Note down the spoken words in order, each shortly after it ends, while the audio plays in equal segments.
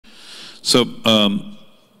So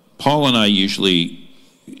Paul and I usually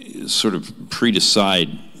sort of pre-decide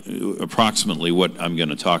approximately what I'm going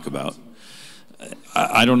to talk about.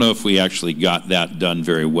 I don't know if we actually got that done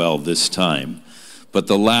very well this time, but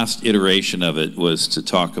the last iteration of it was to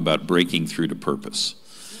talk about breaking through to purpose.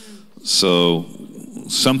 So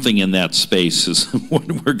something in that space is what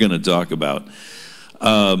we're going to talk about.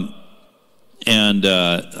 I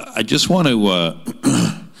just want to,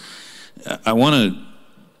 I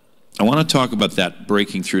want to talk about that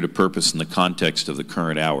breaking through to purpose in the context of the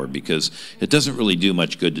current hour, because it doesn't really do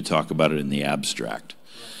much good to talk about it in the abstract.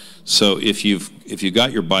 So if you've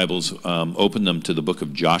got your Bibles, open them to the book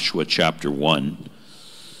of Joshua chapter 1.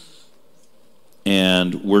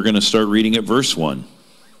 And we're going to start reading at verse 1.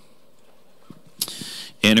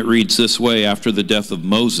 And it reads this way: After the death of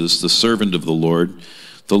Moses, the servant of the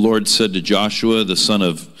Lord said to Joshua, the son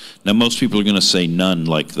of... Now most people are going to say Nun,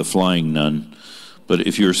 like the flying nun. But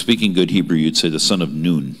if you were speaking good Hebrew, you'd say the son of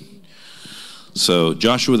Nun. So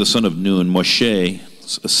Joshua, the son of Nun,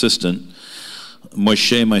 Moshe's assistant,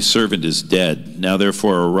 Moshe, my servant, is dead. Now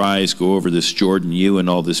therefore arise, go over this Jordan, you and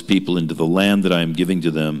all this people, into the land that I am giving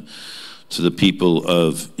to them, to the people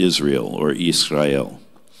of Israel, or Israel.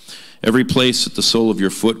 Every place that the sole of your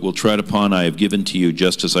foot will tread upon I have given to you,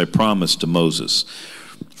 just as I promised to Moses.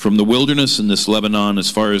 From the wilderness in this Lebanon, as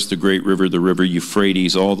far as the great river, the river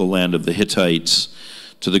Euphrates, all the land of the Hittites,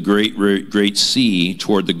 to the great sea,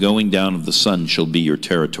 toward the going down of the sun shall be your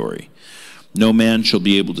territory. No man shall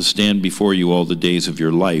be able to stand before you all the days of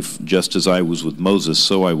your life. Just as I was with Moses,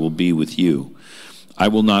 so I will be with you. I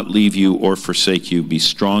will not leave you or forsake you. Be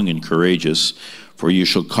strong and courageous, for you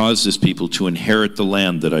shall cause this people to inherit the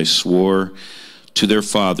land that I swore to their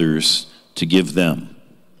fathers to give them.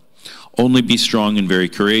 Only be strong and very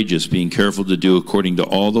courageous, being careful to do according to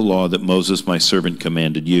all the law that Moses my servant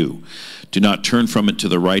commanded you. Do not turn from it to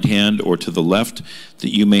the right hand or to the left,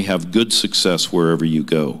 that you may have good success wherever you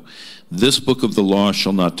go. This book of the law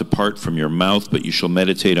shall not depart from your mouth, but you shall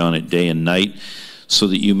meditate on it day and night, so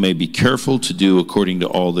that you may be careful to do according to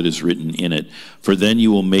all that is written in it. For then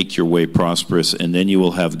you will make your way prosperous, and then you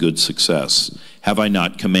will have good success. Have I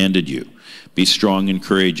not commanded you? Be strong and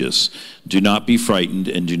courageous. Do not be frightened,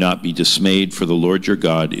 and do not be dismayed, for the Lord your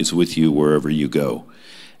God is with you wherever you go.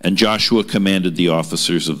 And Joshua commanded the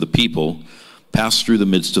officers of the people, pass through the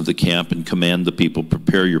midst of the camp and command the people,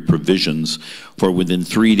 prepare your provisions, for within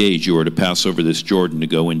 3 days you are to pass over this Jordan to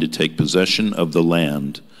go in to take possession of the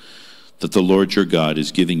land that the Lord your God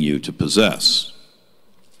is giving you to possess.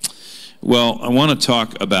 Well, I want to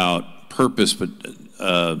talk about purpose, but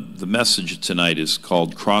the message tonight is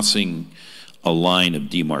called Crossing a Line of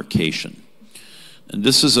Demarcation. And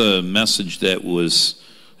this is a message that was,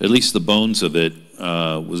 at least the bones of it,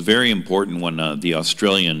 was very important when the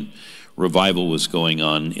Australian revival was going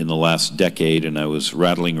on in the last decade, and I was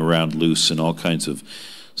rattling around loose in all kinds of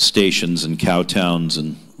stations and cow towns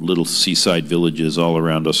and little seaside villages all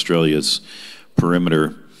around Australia's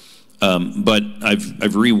perimeter. But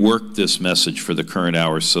I've reworked this message for the current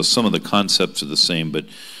hour, so some of the concepts are the same, but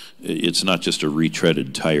it's not just a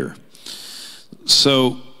retreaded tire.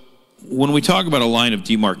 So when we talk about a line of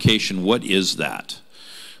demarcation, what is that?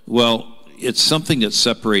 Well, it's something that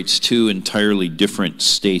separates two entirely different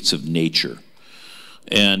states of nature.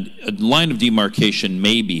 And a line of demarcation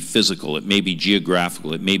may be physical, it may be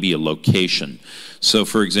geographical, it may be a location. So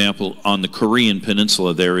for example, on the Korean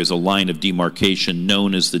Peninsula there is a line of demarcation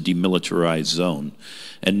known as the demilitarized zone.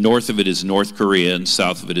 And north of it is North Korea and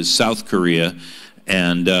south of it is South Korea.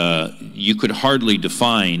 And you could hardly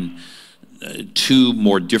define two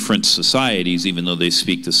more different societies even though they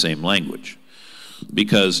speak the same language.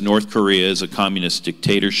 Because North Korea is a communist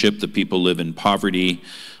dictatorship, the people live in poverty,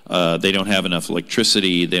 they don't have enough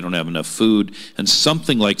electricity, they don't have enough food, and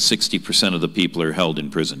something like 60% of the people are held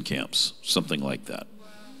in prison camps, something like that.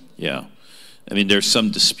 Yeah. I mean, there's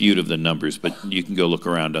some dispute of the numbers, but you can go look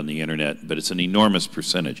around on the internet, but it's an enormous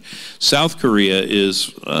percentage. South Korea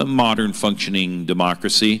is a modern functioning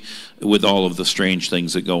democracy with all of the strange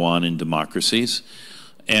things that go on in democracies.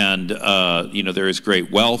 And, you know, there is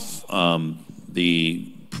great wealth.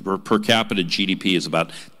 The per capita GDP is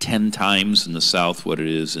about 10 times in the South what it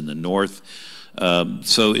is in the North.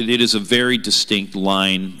 So it is a very distinct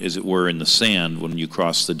line, as it were, in the sand when you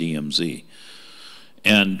cross the DMZ.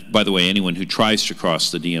 And by the way, anyone who tries to cross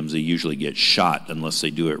the DMZ usually gets shot unless they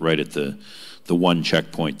do it right at the one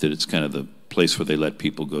checkpoint that it's kind of the place where they let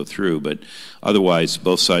people go through. But otherwise,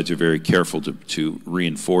 both sides are very careful to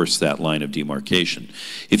reinforce that line of demarcation.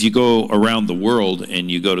 If you go around the world and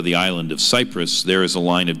you go to the island of Cyprus, there is a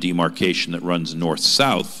line of demarcation that runs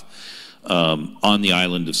north-south on the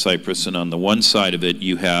island of Cyprus. And on the one side of it,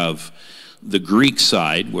 you have the Greek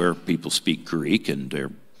side, where people speak Greek and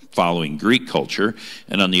they're following Greek culture.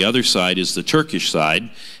 And on the other side is the Turkish side.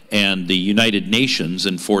 And the United Nations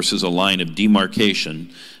enforces a line of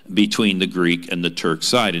demarcation between the Greek and the Turk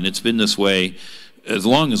side. And it's been this way as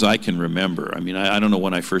long as I can remember. I mean, I don't know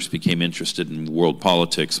when I first became interested in world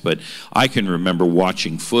politics, but I can remember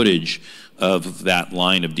watching footage of that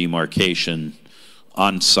line of demarcation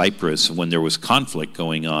on Cyprus when there was conflict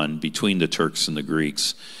going on between the Turks and the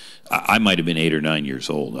Greeks. I might have been 8 or 9 years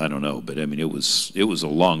old. I don't know, but I mean, it was a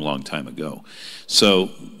long, long time ago.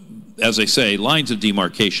 So, as I say, lines of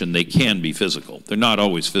demarcation, they can be physical. They're not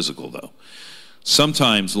always physical, though.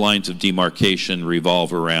 Sometimes lines of demarcation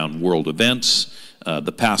revolve around world events,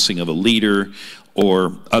 the passing of a leader,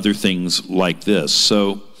 or other things like this.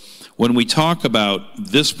 So when we talk about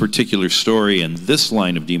this particular story and this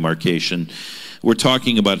line of demarcation, we're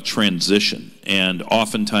talking about a transition, and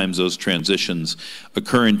oftentimes those transitions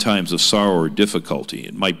occur in times of sorrow or difficulty.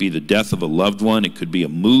 It might be the death of a loved one. It could be a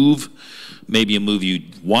move, maybe a move you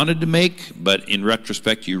wanted to make, but in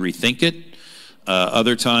retrospect you rethink it.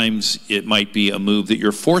 Other times it might be a move that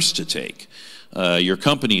you're forced to take. Your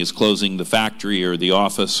company is closing the factory or the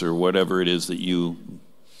office or whatever it is that you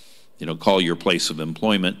call your place of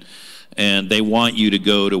employment, and they want you to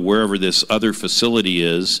go to wherever this other facility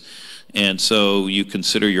is. And so you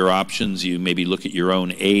consider your options. You maybe look at your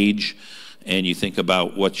own age, and you think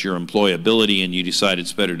about what's your employability, and you decide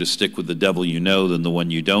it's better to stick with the devil you know than the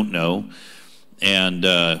one you don't know. And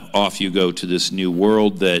off you go to this new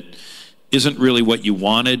world that isn't really what you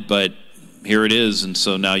wanted, but here it is, and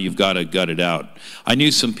so now you've got to gut it out. I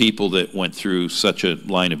knew some people that went through such a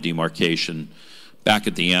line of demarcation back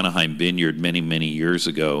at the Anaheim Vineyard many, many years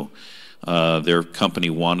ago. Their company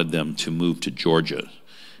wanted them to move to Georgia.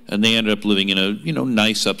 And they ended up living in a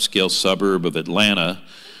nice upscale suburb of Atlanta,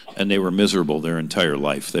 and they were miserable their entire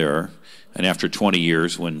life there. And after 20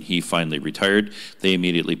 years, when he finally retired, they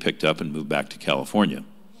immediately picked up and moved back to California.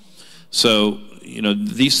 So,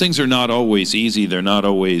 these things are not always easy. They're not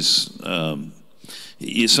always,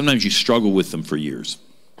 sometimes you struggle with them for years.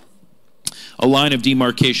 A line of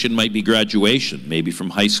demarcation might be graduation, maybe from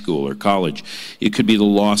high school or college. It could be the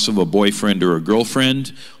loss of a boyfriend or a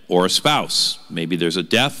girlfriend or a spouse. Maybe there's a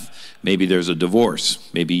death, maybe there's a divorce.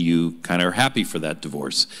 Maybe you kind of are happy for that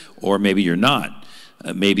divorce, or maybe you're not.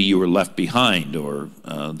 Maybe you were left behind, or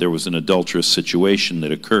there was an adulterous situation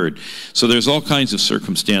that occurred. So there's all kinds of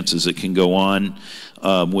circumstances that can go on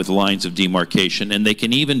with lines of demarcation, and they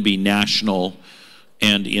can even be national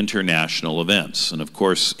and international events. And of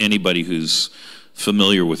course, anybody who's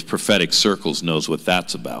familiar with prophetic circles knows what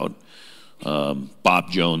that's about. Bob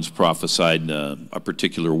Jones prophesied a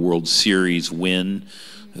particular World Series win.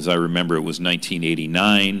 As I remember, it was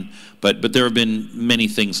 1989. But there have been many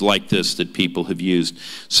things like this that people have used.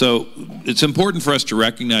 So it's important for us to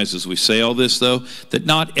recognize as we say all this, though, that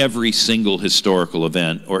not every single historical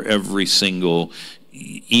event or every single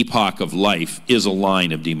epoch of life is a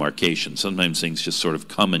line of demarcation. Sometimes things just sort of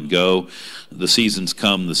come and go. The seasons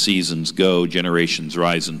come, the seasons go, generations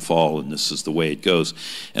rise and fall, and this is the way it goes.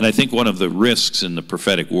 And I think one of the risks in the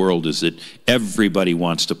prophetic world is that everybody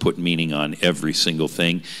wants to put meaning on every single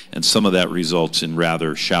thing, and some of that results in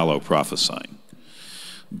rather shallow prophesying.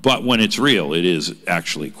 But when it's real, it is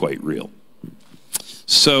actually quite real.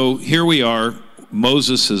 So here we are.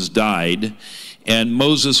 Moses has died. And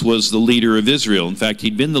Moses was the leader of Israel. In fact,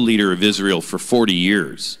 he'd been the leader of Israel for 40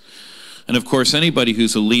 years. And of course, anybody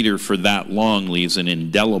who's a leader for that long leaves an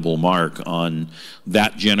indelible mark on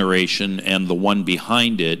that generation and the one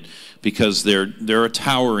behind it, because they're a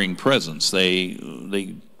towering presence.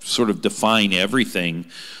 They sort of define everything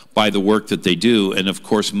by the work that they do. And of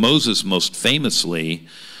course, Moses most famously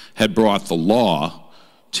had brought the law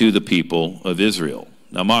to the people of Israel.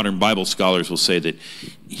 Now, modern Bible scholars will say that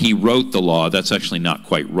he wrote the law. That's actually not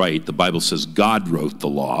quite right. The Bible says God wrote the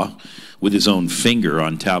law with his own finger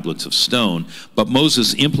on tablets of stone, but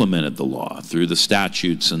Moses implemented the law through the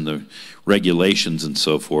statutes and the regulations and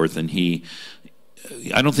so forth, and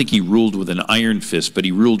I don't think he ruled with an iron fist, but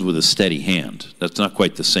he ruled with a steady hand. That's not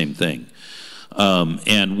quite the same thing.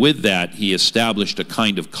 And with that, he established a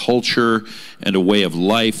kind of culture and a way of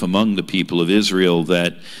life among the people of Israel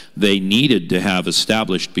that they needed to have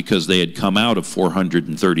established because they had come out of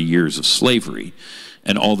 430 years of slavery.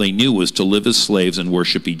 And all they knew was to live as slaves and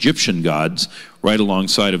worship Egyptian gods right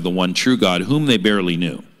alongside of the one true God, whom they barely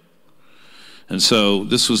knew. And so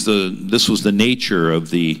this was the nature of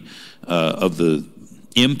the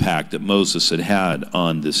impact that Moses had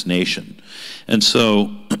on this nation. And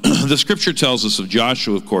so The scripture tells us of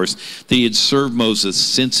Joshua, of course, that he had served Moses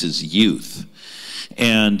since his youth.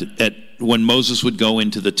 And when Moses would go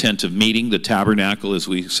into the tent of meeting, the tabernacle, as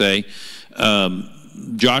we say,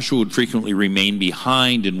 Joshua would frequently remain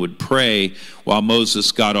behind and would pray while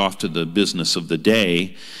Moses got off to the business of the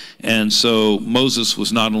day. And so Moses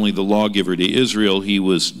was not only the lawgiver to Israel, he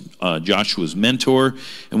was Joshua's mentor,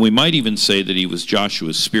 and we might even say that he was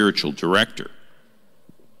Joshua's spiritual director.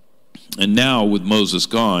 And now, with Moses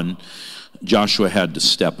gone, Joshua had to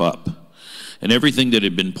step up. And everything that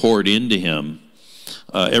had been poured into him,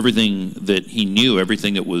 everything that he knew,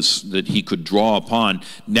 everything that he could draw upon,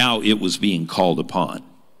 now it was being called upon.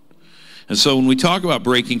 And so when we talk about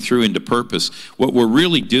breaking through into purpose, what we're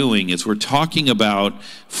really doing is we're talking about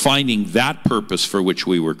finding that purpose for which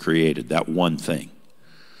we were created, that one thing.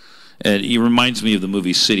 And it reminds me of the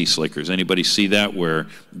movie City Slickers. Anybody see that, where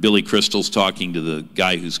Billy Crystal's talking to the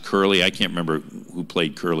guy who's Curly? I can't remember who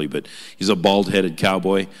played Curly, but he's a bald-headed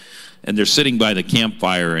cowboy. And they're sitting by the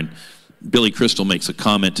campfire, and Billy Crystal makes a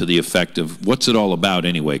comment to the effect of, "What's it all about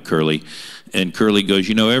anyway, Curly?" And Curly goes,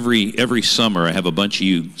 "You know, every summer I have a bunch of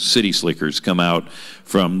you city slickers come out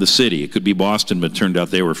from the city. It could be Boston, but it turned out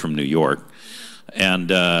they were from New York. And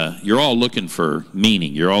you're all looking for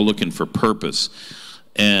meaning. You're all looking for purpose."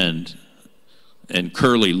 And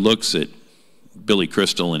Curly looks at Billy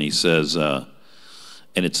Crystal and he says, "And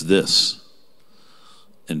it's this."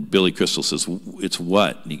 And Billy Crystal says, "It's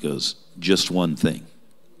what?" And he goes, "Just one thing."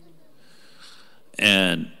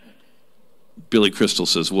 And Billy Crystal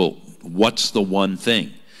says, "Well, what's the one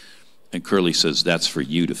thing?" And Curly says, "That's for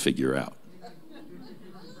you to figure out."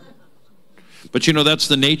 But you know, that's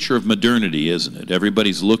the nature of modernity, isn't it?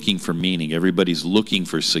 Everybody's looking for meaning. Everybody's looking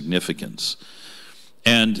for significance.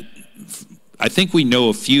 And I think we know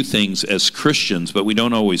a few things as Christians, but we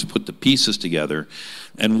don't always put the pieces together.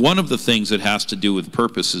 And one of the things that has to do with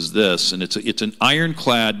purpose is this, and it's an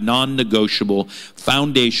ironclad, non-negotiable,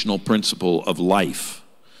 foundational principle of life,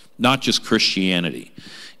 not just Christianity.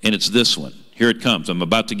 And it's this one. Here it comes. I'm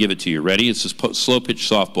about to give it to you. Ready? It's a slow pitch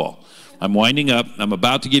softball. I'm winding up. I'm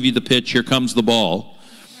about to give you the pitch. Here comes the ball.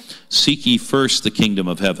 "Seek ye first the kingdom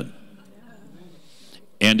of heaven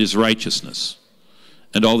and his righteousness,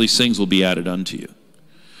 and all these things will be added unto you."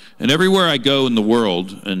 And everywhere I go in the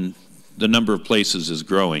world, and the number of places is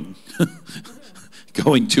growing,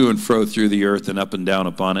 going to and fro through the earth and up and down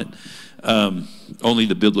upon it. Only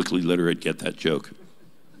the biblically literate get that joke.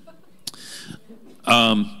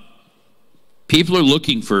 People are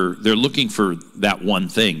looking for that one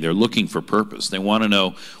thing. They're looking for purpose. They want to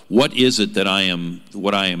know, what is it that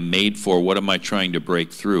what I am made for? What am I trying to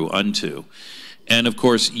break through unto? And of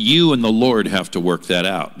course, you and the Lord have to work that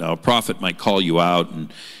out. Now, a prophet might call you out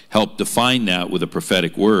and help define that with a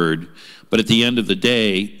prophetic word, but at the end of the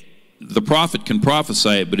day, the prophet can prophesy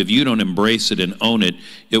it, but if you don't embrace it and own it,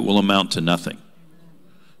 it will amount to nothing.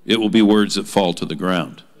 It will be words that fall to the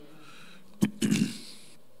ground.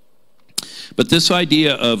 But this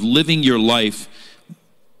idea of living your life,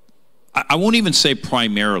 I won't even say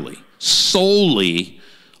primarily, solely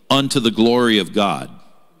unto the glory of God,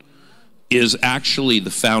 is actually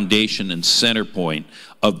the foundation and center point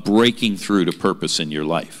of breaking through to purpose in your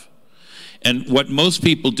life. And what most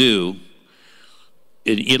people do,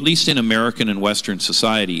 at least in American and Western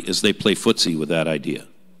society, is they play footsie with that idea.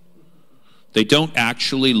 They don't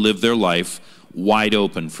actually live their life wide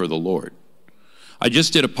open for the Lord. I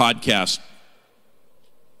just did a podcast,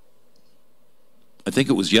 I think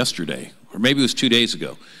it was yesterday, or maybe it was 2 days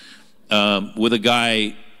ago, with a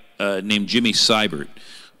guy named Jimmy Seibert.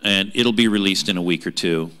 And it'll be released in a week or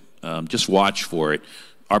two. Just watch for it.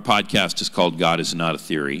 Our podcast is called God is Not a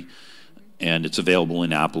Theory, and it's available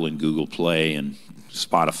in Apple and Google Play and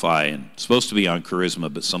Spotify, and it's supposed to be on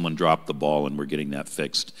Charisma, but someone dropped the ball and we're getting that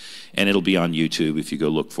fixed. And it'll be on YouTube if you go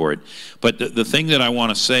look for it. But the thing that I want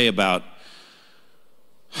to say about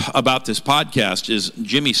this podcast is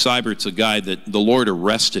Jimmy Seibert's a guy that the Lord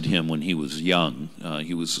arrested him when he was young.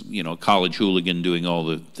 He was, a college hooligan doing all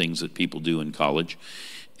the things that people do in college.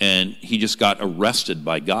 And he just got arrested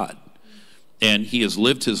by God. And he has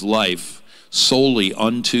lived his life solely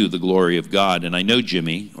unto the glory of God. And I know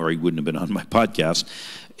Jimmy, or he wouldn't have been on my podcast.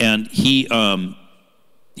 And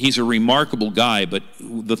he's a remarkable guy, but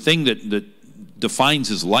the thing that defines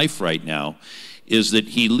his life right now is that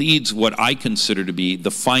he leads what I consider to be the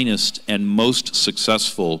finest and most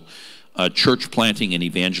successful church planting and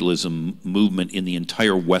evangelism movement in the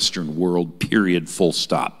entire Western world, period, full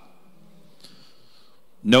stop.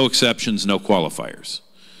 No exceptions, no qualifiers.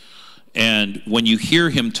 And when you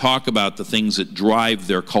hear him talk about the things that drive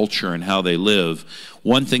their culture and how they live,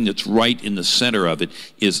 one thing that's right in the center of it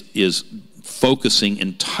is focusing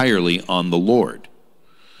entirely on the Lord.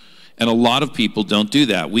 And a lot of people don't do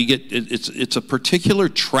that. It's a particular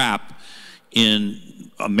trap in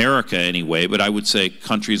America anyway, but I would say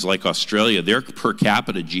countries like Australia, their per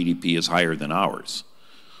capita GDP is higher than ours.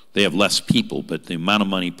 They have less people, but the amount of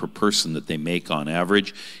money per person that they make on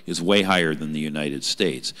average is way higher than the United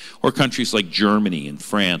States. Or countries like Germany and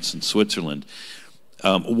France and Switzerland.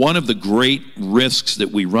 One of the great risks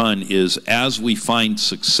that we run is as we find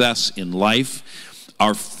success in life,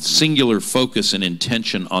 our singular focus and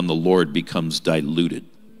intention on the Lord becomes diluted.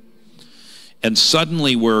 And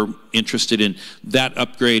suddenly we're interested in that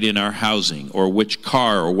upgrade in our housing, or which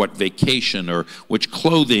car, or what vacation, or which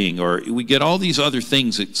clothing, or we get all these other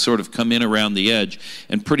things that sort of come in around the edge,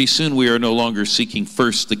 and pretty soon we are no longer seeking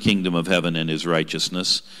first the kingdom of heaven and his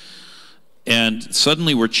righteousness. And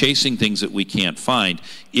suddenly we're chasing things that we can't find.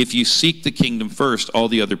 If you seek the kingdom first, all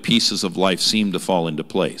the other pieces of life seem to fall into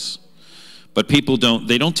place. But people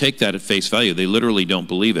don't take that at face value. They literally don't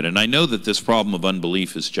believe it. And I know that this problem of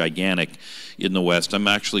unbelief is gigantic in the West. I'm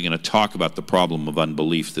actually going to talk about the problem of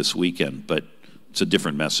unbelief this weekend, but it's a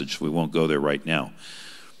different message. We won't go there right now.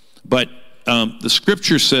 But the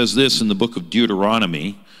scripture says this in the book of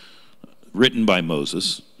Deuteronomy, written by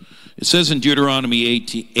Moses. It says in Deuteronomy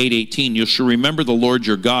 8:18, you shall remember the Lord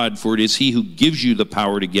your God, for it is he who gives you the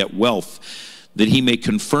power to get wealth, that he may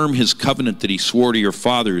confirm his covenant that he swore to your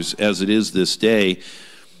fathers as it is this day.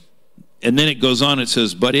 And then it goes on, it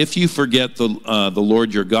says, but if you forget the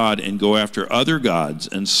Lord your God and go after other gods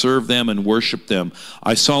and serve them and worship them,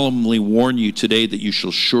 I solemnly warn you today that you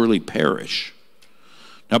shall surely perish.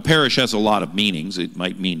 Now, perish has a lot of meanings. It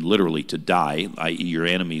might mean literally to die, i.e. your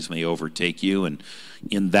enemies may overtake you. And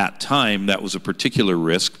in that time, that was a particular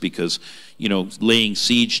risk because, laying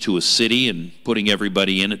siege to a city and putting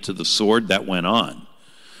everybody in it to the sword, that went on.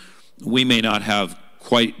 We may not have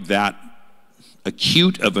quite that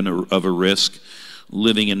acute of a risk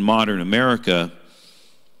living in modern America,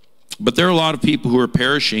 but there are a lot of people who are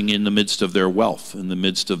perishing in the midst of their wealth, in the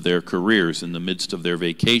midst of their careers, in the midst of their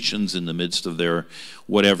vacations, in the midst of their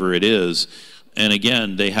whatever it is. And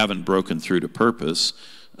again, they haven't broken through to purpose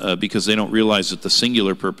because they don't realize that the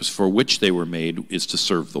singular purpose for which they were made is to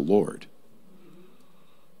serve the Lord.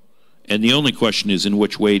 And the only question is, in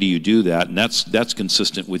which way do you do that? And that's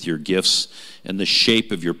consistent with your gifts and the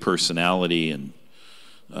shape of your personality and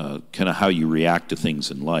kind of how you react to things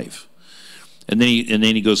in life. And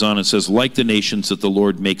then he goes on and says, like the nations that the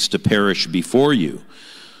Lord makes to perish before you,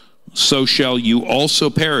 so shall you also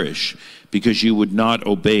perish, because you would not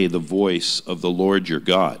obey the voice of the Lord your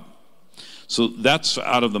God. So that's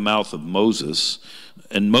out of the mouth of Moses.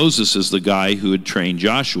 And Moses is the guy who had trained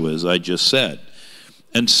Joshua, as I just said.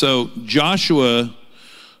 And so Joshua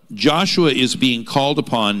is being called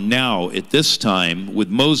upon now at this time with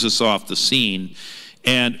Moses off the scene.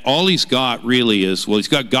 And all he's got really is, well, he's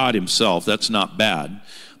got God himself. That's not bad.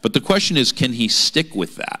 But the question is, can he stick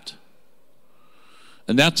with that?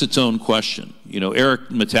 And that's its own question. Eric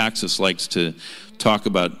Metaxas likes to talk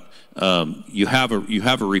about you have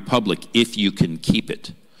a republic if you can keep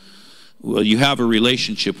it. Well, you have a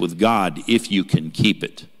relationship with God if you can keep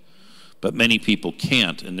it. But many people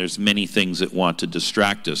can't, and there's many things that want to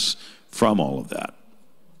distract us from all of that.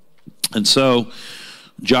 And so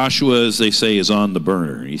Joshua, as they say, is on the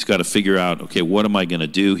burner. He's got to figure out, okay, what am I going to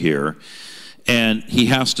do here? And he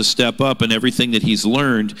has to step up, and everything that he's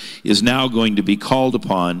learned is now going to be called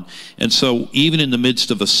upon. And so even in the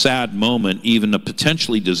midst of a sad moment, even a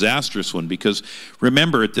potentially disastrous one, because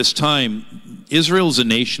remember, at this time, Israel is a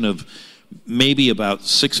nation of maybe about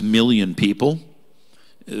 6 million people.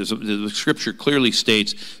 The scripture clearly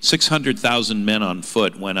states 600,000 men on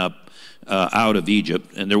foot went up out of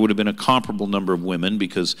Egypt, and there would have been a comparable number of women,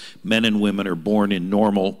 because men and women are born in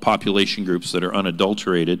normal population groups that are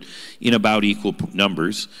unadulterated in about equal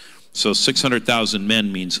numbers. So 600,000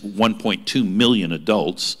 men means 1.2 million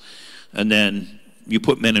adults, and then you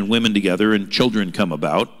put men and women together and children come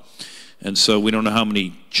about. And so we don't know how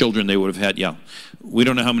many children they would have had. Yeah, we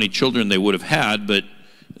don't know how many children they would have had, but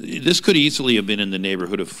this could easily have been in the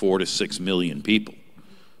neighborhood of 4 to 6 million people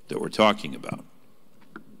that we're talking about.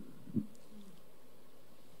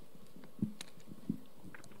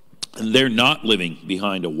 And they're not living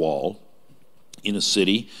behind a wall in a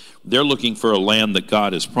city. They're looking for a land that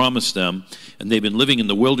God has promised them, and they've been living in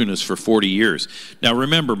the wilderness for 40 years. Now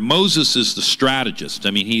remember, Moses is the strategist.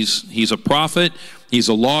 I mean, he's a prophet, he's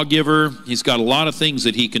a lawgiver, he's got a lot of things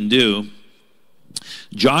that he can do.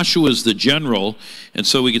 Joshua is the general, and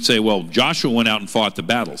so we could say, well, Joshua went out and fought the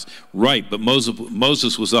battles. Right, but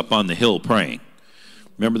Moses was up on the hill praying.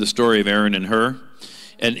 Remember the story of Aaron and Hur?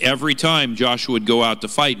 And every time Joshua would go out to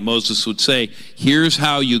fight, Moses would say, here's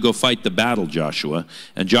how you go fight the battle, Joshua.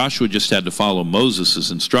 And Joshua just had to follow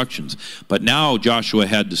Moses' instructions. But now Joshua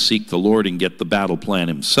had to seek the Lord and get the battle plan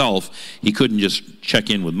himself. He couldn't just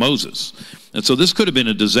check in with Moses. And so this could have been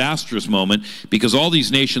a disastrous moment, because all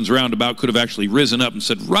these nations round about could have actually risen up and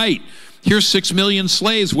said, right, here's 6 million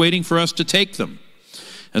slaves waiting for us to take them.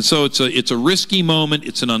 And so it's a risky moment,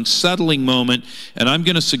 it's an unsettling moment, and I'm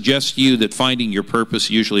going to suggest to you that finding your purpose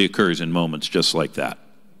usually occurs in moments just like that.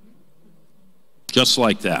 Just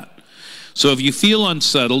like that. So if you feel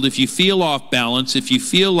unsettled, if you feel off balance, if you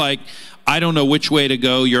feel like, I don't know which way to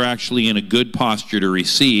go, you're actually in a good posture to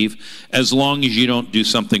receive, as long as you don't do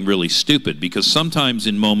something really stupid. Because sometimes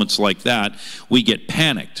in moments like that, we get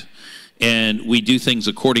panicked. And we do things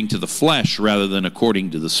according to the flesh rather than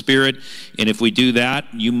according to the Spirit. And if we do that,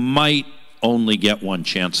 you might only get one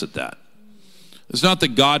chance at that. It's not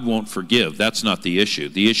that God won't forgive. That's not the issue.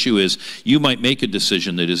 The issue is you might make a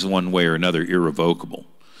decision that is one way or another irrevocable.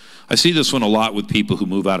 I see this one a lot with people who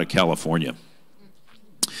move out of California.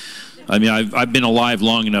 I mean, I've been alive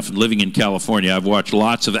long enough and living in California. I've watched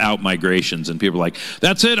lots of out-migrations, and people are like,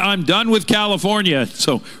 that's it, I'm done with California.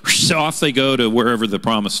 So off they go to wherever the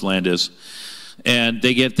promised land is. And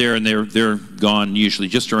they get there, and they're gone usually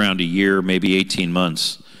just around a year, maybe 18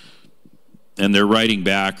 months. And they're writing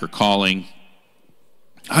back or calling,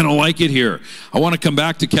 I don't like it here. I want to come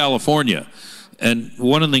back to California. And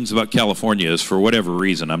one of the things about California is, for whatever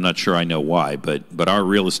reason, I'm not sure I know why, but our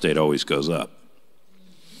real estate always goes up.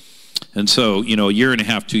 And so, you know, a year and a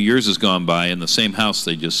half, 2 years has gone by, and the same house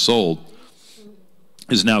they just sold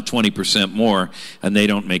is now 20% more, and they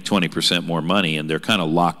don't make 20% more money, and they're kind of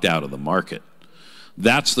locked out of the market.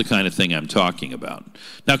 That's the kind of thing I'm talking about.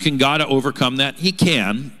 Now, can God overcome that? He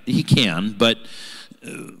can, but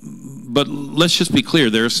let's just be clear,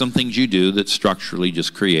 there are some things you do that structurally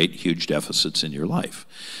just create huge deficits in your life.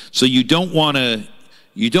 So you don't want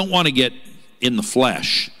to get in the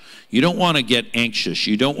flesh. You don't want to get anxious.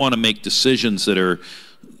 You don't want to make decisions that are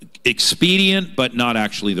expedient but not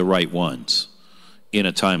actually the right ones in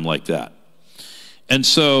a time like that. And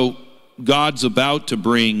so God's about to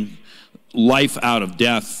bring life out of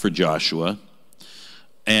death for Joshua,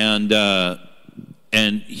 and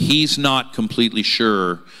he's not completely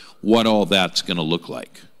sure what all that's going to look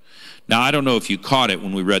like. Now, I don't know if you caught it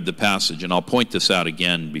when we read the passage, and I'll point this out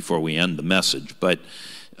again before we end the message, but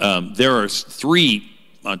there are three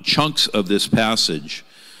chunks of this passage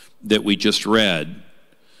that we just read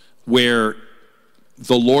where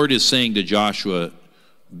the Lord is saying to Joshua,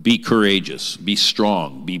 be courageous, be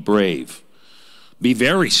strong, be brave, be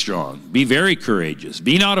very strong, be very courageous,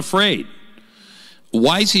 be not afraid.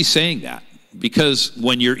 Why is he saying that? Because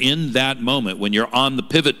when you're in that moment, when you're on the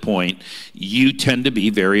pivot point, you tend to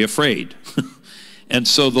be very afraid. And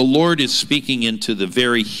so the Lord is speaking into the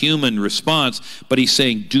very human response, but he's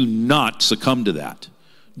saying, do not succumb to that.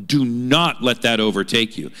 Do not let that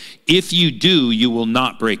overtake you. If you do, you will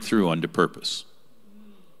not break through unto purpose.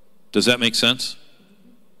 Does that make sense?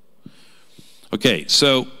 Okay,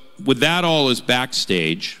 so with that all as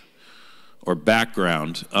backstage or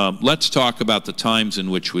background, let's talk about the times in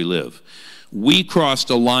which we live. We crossed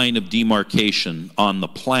a line of demarcation on the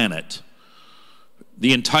planet,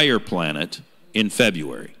 the entire planet, in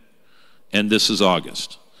February, and this is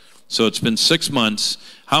August. So it's been 6 months.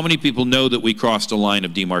 How many people know that we crossed a line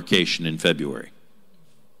of demarcation in February?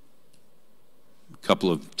 A couple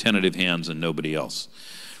of tentative hands and nobody else.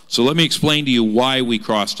 So let me explain to you why we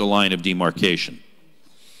crossed a line of demarcation.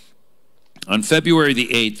 On February the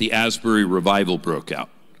 8th, the Asbury revival broke out.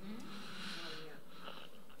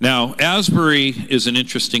 Now, Asbury is an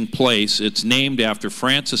interesting place. It's named after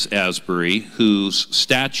Francis Asbury, whose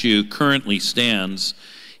statue currently stands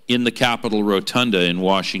in the Capitol Rotunda in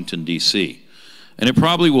Washington, D.C. And it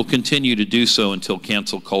probably will continue to do so until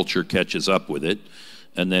cancel culture catches up with it,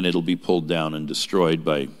 and then it'll be pulled down and destroyed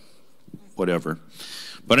by whatever.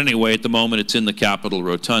 But anyway, at the moment, it's in the Capitol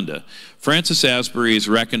Rotunda. Francis Asbury is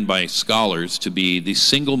reckoned by scholars to be the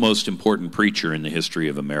single most important preacher in the history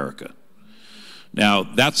of America. Now,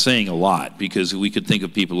 that's saying a lot, because we could think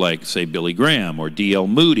of people like, say, Billy Graham or D.L.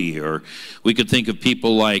 Moody, or we could think of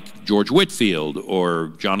people like George Whitefield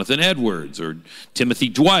or Jonathan Edwards or Timothy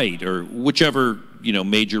Dwight or whichever,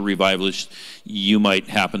 major revivalist you might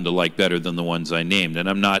happen to like better than the ones I named. And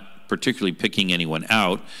I'm not particularly picking anyone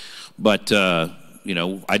out, but,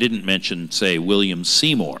 I didn't mention, say, William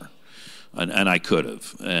Seymour, and I could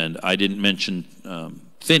have. And I didn't mention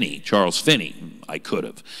Charles Finney, I could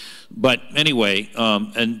have. But anyway,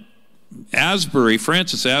 and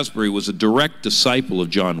Francis Asbury was a direct disciple of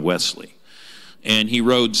John Wesley. and he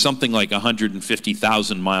rode something like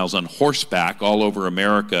 150,000 miles on horseback all over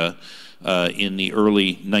America in the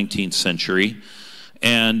early 19th century.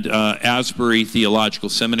 And Asbury Theological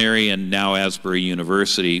Seminary and now Asbury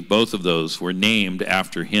University, both of those were named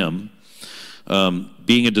after him.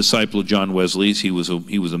 Being a disciple of John Wesley's, he was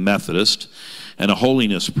a Methodist and a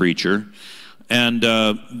holiness preacher. And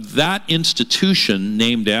that institution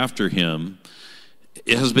named after him,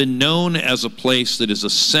 it has been known as a place that is a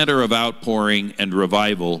center of outpouring and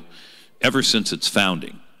revival ever since its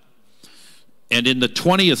founding. And in the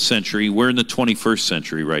 20th century, we're in the 21st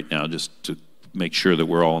century right now, just to make sure that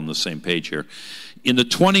we're all on the same page here. In the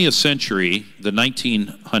 20th century, the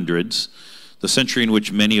 1900s, the century in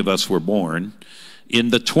which many of us were born, in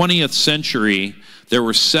the 20th century, there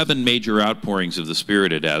were 7 major outpourings of the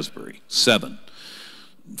Spirit at Asbury. 7.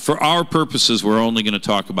 For our purposes, we're only going to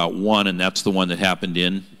talk about one, and that's the one that happened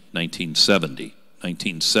in 1970.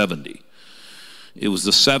 It was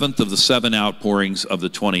the 7th of the 7 outpourings of the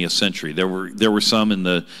 20th century. There were some in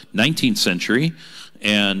the 19th century,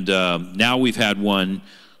 and now we've had one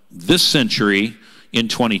this century in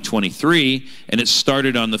 2023, and it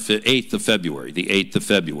started on the 8th of February, the 8th of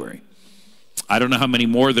February. I don't know how many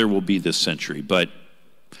more there will be this century, but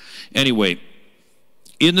anyway,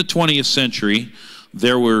 in the 20th century,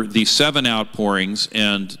 there were these 7 outpourings,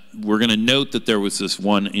 and we're going to note that there was this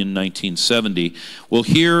one in 1970. Well,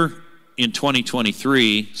 here in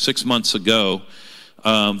 2023, 6 months ago,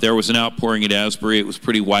 there was an outpouring at Asbury. It was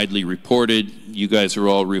pretty widely reported. You guys are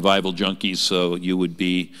all revival junkies, so you would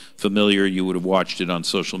be familiar. You would have watched it on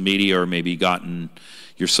social media or maybe gotten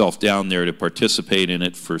yourself down there to participate in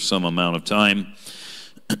it for some amount of time.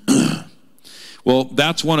 Well,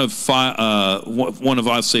 that's one of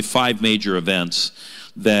I'll say 5 major events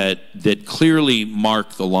that clearly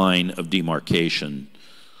mark the line of demarcation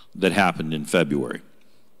that happened in February.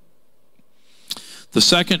 The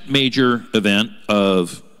second major event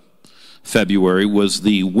of February was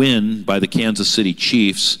the win by the Kansas City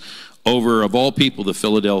Chiefs over, of all people, the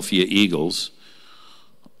Philadelphia Eagles.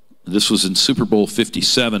 This was in Super Bowl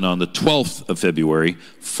 57 on the 12th of February,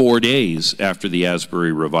 4 days after the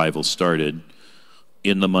Asbury revival started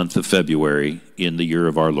in the month of February in the year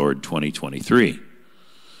of our Lord 2023.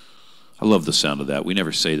 I love the sound of that. We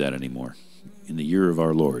never say that anymore. In the year of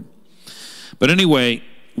our Lord. But anyway,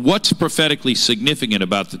 what's prophetically significant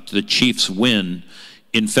about the Chiefs' win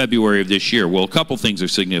in February of this year? Well, a couple things are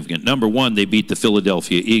significant. Number one, they beat the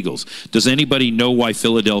Philadelphia Eagles. Does anybody know why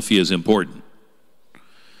Philadelphia is important?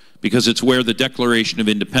 Because it's where the Declaration of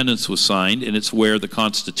Independence was signed, and it's where the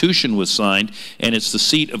Constitution was signed, and it's the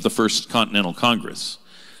seat of the First Continental Congress.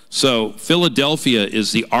 So Philadelphia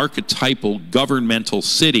is the archetypal governmental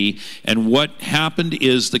city, and what happened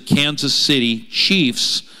is the Kansas City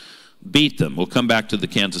Chiefs beat them. We'll come back to the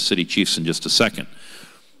Kansas City Chiefs in just a second.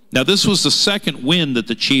 Now, this was the second win that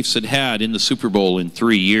the Chiefs had had in the Super Bowl in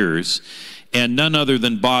 3 years, and none other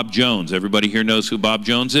than Bob Jones. Everybody here knows who Bob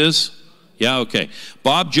Jones is? Yeah, okay.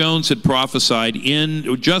 Bob Jones had prophesied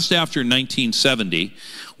in just after 1970,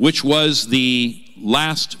 which was the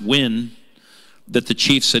last win that the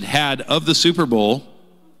Chiefs had had of the Super Bowl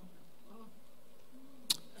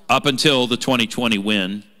up until the 2020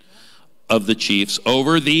 win of the Chiefs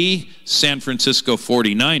over the San Francisco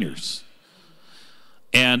 49ers.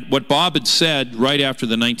 And what Bob had said right after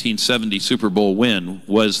the 1970 Super Bowl win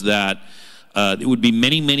was that it would be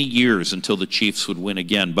many, many years until the Chiefs would win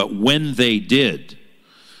again. But when they did,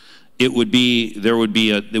 there would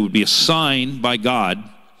be a sign by God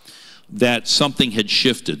that something had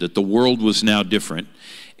shifted, that the world was now different.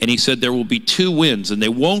 And he said there will be 2 wins, and they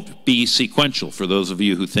won't be sequential. For those of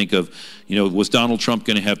you who think of, was Donald Trump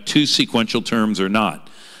going to have 2 sequential terms or not?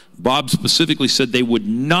 Bob specifically said they would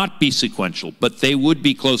not be sequential, but they would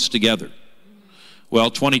be close together. Well,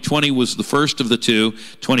 2020 was the first of the 2.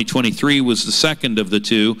 2023 was the second of the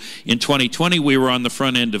 2. In 2020, we were on the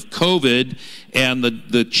front end of COVID, and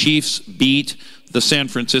the Chiefs beat the San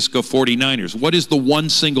Francisco 49ers. What is the one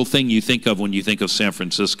single thing you think of when you think of San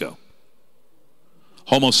Francisco?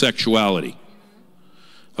 Homosexuality.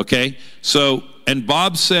 Okay? So, and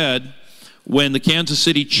Bob said when the Kansas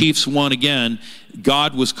City Chiefs won again,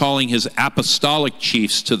 God was calling his apostolic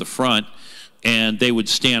chiefs to the front, and they would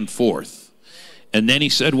stand forth. And then he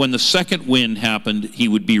said when the second win happened, he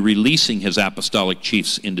would be releasing his apostolic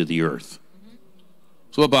chiefs into the earth.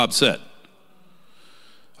 That's what Bob said.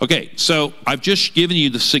 Okay, so I've just given you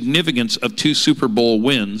the significance of 2 Super Bowl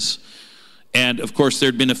wins. And of course,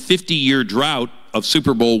 there'd been a 50-year drought of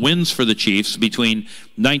Super Bowl wins for the Chiefs between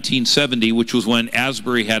 1970, which was when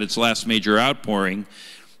Asbury had its last major outpouring,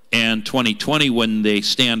 and 2020 when they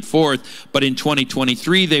stand forth, but in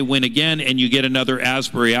 2023 they win again, and you get another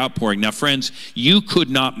Asbury outpouring. Now, friends, you could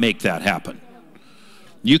not make that happen.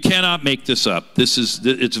 You cannot make this up.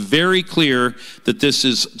 It's very clear that this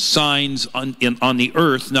is signs on the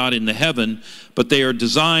earth, not in the heaven, but they are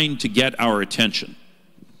designed to get our attention.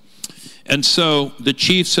 And so the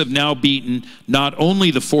Chiefs have now beaten not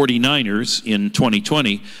only the 49ers in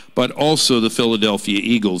 2020, but also the Philadelphia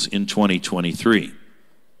Eagles in 2023.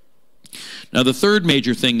 Now, the third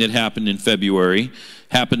major thing that happened in February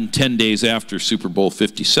happened 10 days after Super Bowl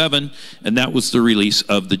 57, and that was the release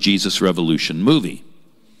of the Jesus Revolution movie.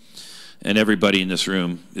 And everybody in this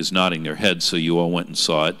room is nodding their heads, so you all went and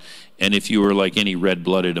saw it. And if you were like any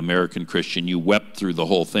red-blooded American Christian, you wept through the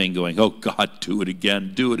whole thing going, oh, God, do it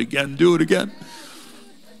again, do it again, do it again.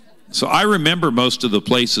 So I remember most of the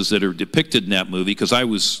places that are depicted in that movie because I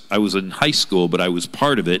was in high school, but I was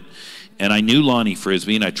part of it. And I knew Lonnie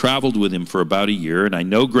Frisbee, and I traveled with him for about a year, and I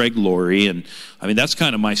know Greg Laurie, and I mean, that's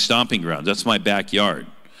kind of my stomping ground. That's my backyard.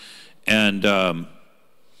 And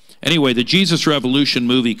anyway, the Jesus Revolution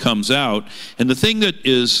movie comes out, and the thing that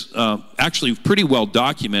is actually pretty well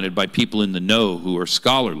documented by people in the know who are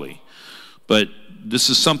scholarly, but this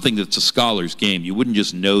is something that's a scholar's game. You wouldn't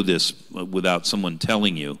just know this without someone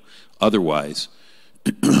telling you otherwise.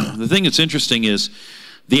 The thing that's interesting is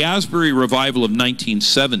the Asbury revival of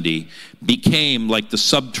 1970 became like the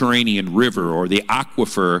subterranean river or the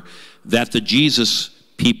aquifer that the Jesus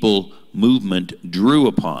people movement drew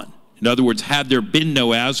upon. In other words, had there been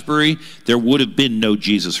no Asbury, there would have been no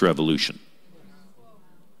Jesus Revolution.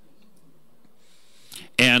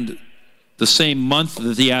 And the same month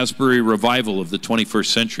that the Asbury revival of the 21st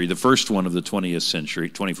century, the first one of the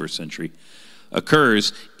 21st century,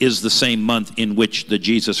 occurs is the same month in which the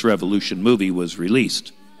Jesus Revolution movie was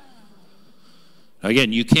released.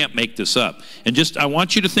 Again, you can't make this up. And just, I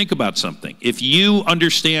want you to think about something. If you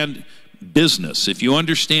understand business, if you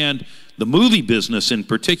understand the movie business in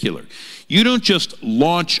particular, you don't just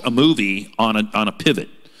launch a movie on a pivot.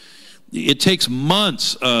 It takes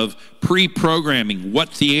months of pre-programming what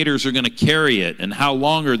theaters are going to carry it and how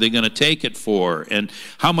long are they going to take it for and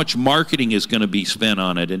how much marketing is going to be spent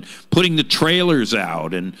on it and putting the trailers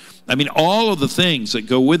out and, I mean, all of the things that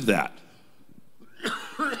go with that.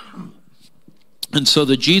 And so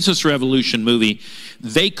the Jesus Revolution movie,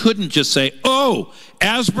 they couldn't just say, oh,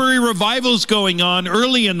 Asbury Revival's going on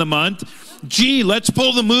early in the month. Gee, let's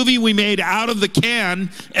pull the movie we made out of the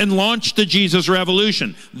can and launch the Jesus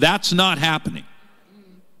Revolution. That's not happening.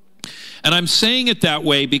 And I'm saying it that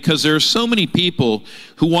way because there are so many people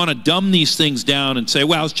who want to dumb these things down and say,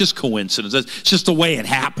 well, it's just coincidence. It's just the way it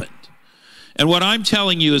happened. And what I'm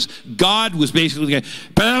telling you is God was basically going,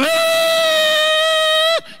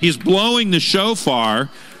 he's blowing the shofar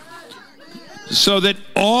so that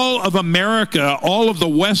all of America, all of the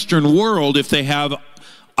Western world, if they have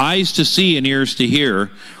eyes to see and ears to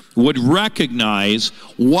hear, would recognize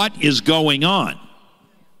what is going on.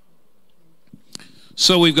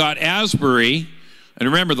 So we've got Asbury, and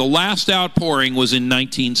remember, the last outpouring was in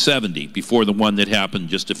 1970, before the one that happened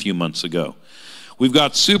just a few months ago. We've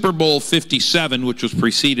got Super Bowl 57, which was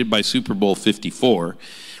preceded by Super Bowl 54,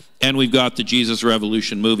 and we've got the Jesus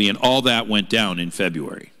Revolution movie, and all that went down in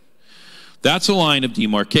February. That's a line of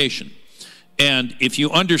demarcation. And if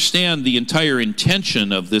you understand the entire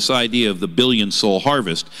intention of this idea of the billion-soul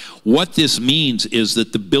harvest, what this means is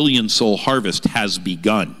that the billion-soul harvest has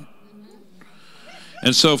begun.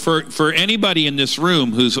 And so for anybody in this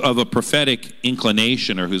room who's of a prophetic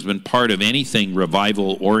inclination or who's been part of anything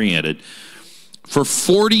revival-oriented, for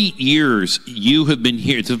 40 years you have been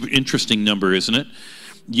hearing, it's an interesting number, isn't it?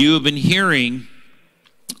 You have been hearing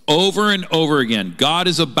over and over again, God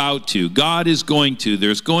is about to, God is going to,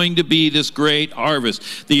 there's going to be this great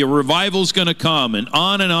harvest. The revival's going to come, and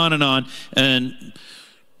on and on and on. And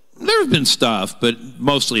there have been stuff, but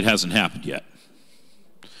mostly it hasn't happened yet.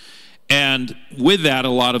 And with that, a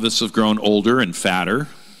lot of us have grown older and fatter.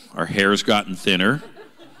 Our hair's gotten thinner.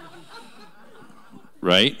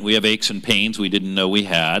 Right? We have aches and pains we didn't know we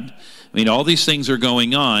had. I mean, all these things are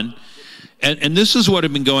going on. And this is what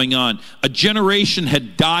had been going on. A generation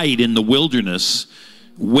had died in the wilderness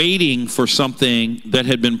waiting for something that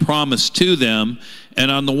had been promised to them. And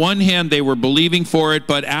on the one hand, they were believing for it,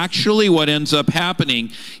 but actually what ends up happening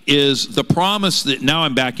is the promise that, now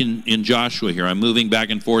I'm back in Joshua here. I'm moving back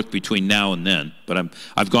and forth between now and then, but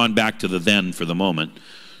I've gone back to the then for the moment.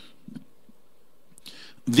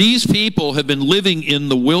 These people have been living in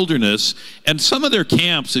the wilderness, and some of their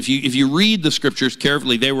camps, if you read the scriptures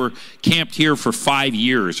carefully, they were camped here for 5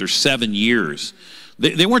 years or 7 years.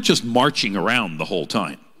 They weren't just marching around the whole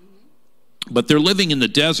time. But they're living in the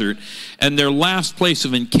desert, and their last place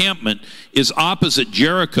of encampment is opposite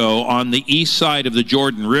Jericho on the east side of the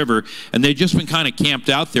Jordan River, and they've just been kind of camped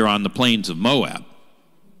out there on the plains of Moab.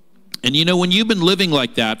 And you know, when you've been living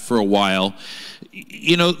like that for a while,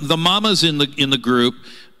 you know, the mamas in the group,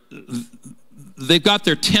 they've got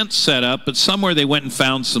their tent set up, but somewhere they went and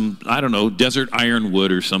found some, I don't know, desert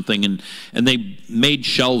ironwood or something, and they made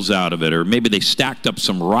shelves out of it, or maybe they stacked up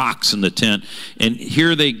some rocks in the tent, and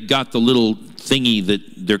here they got the little thingy that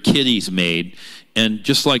their kiddies made. And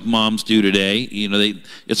just like moms do today, you know,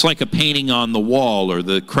 it's like a painting on the wall or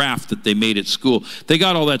the craft that they made at school. They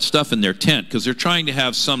got all that stuff in their tent because they're trying to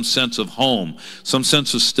have some sense of home, some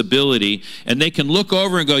sense of stability. And they can look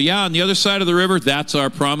over and go, yeah, on the other side of the river, that's our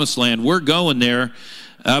promised land. We're going there,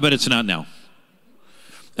 but it's not now.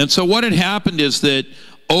 And so what had happened is that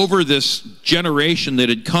over this generation that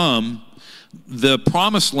had come, the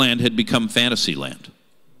promised land had become fantasy land.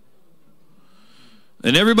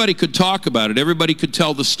 And everybody could talk about it. Everybody could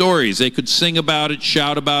tell the stories. They could sing about it,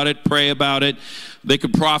 shout about it, pray about it. They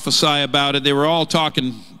could prophesy about it. They were all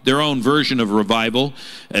talking their own version of revival.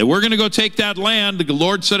 We're going to go take that land. The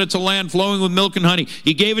Lord said it's a land flowing with milk and honey.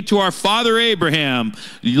 He gave it to our father Abraham.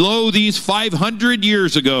 Lo, these 500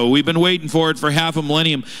 years ago. We've been waiting for it for half a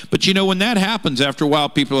millennium. But you know, when that happens, after a while,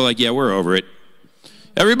 people are like, yeah, we're over it.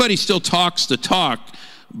 Everybody still talks the talk,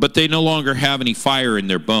 but they no longer have any fire in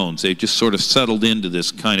their bones. They've just sort of settled into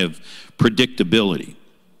this kind of predictability.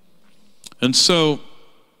 And so,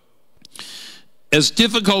 as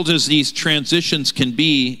difficult as these transitions can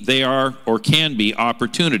be, they are or can be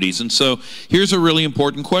opportunities. And so, here's a really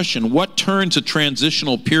important question. What turns a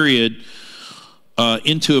transitional period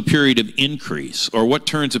into a period of increase? Or what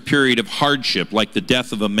turns a period of hardship, like the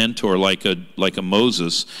death of a mentor, like a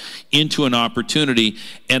Moses, into an opportunity?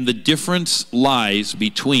 And the difference lies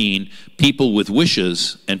between people with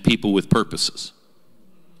wishes and people with purposes.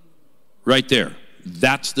 Right there.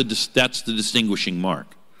 That's the distinguishing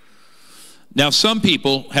mark. Now, some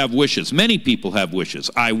people have wishes. Many people have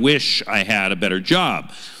wishes. I wish I had a better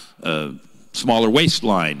job. Smaller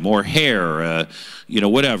waistline, more hair, you know,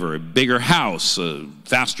 whatever, a bigger house, a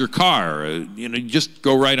faster car, you know, just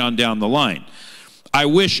go right on down the line. I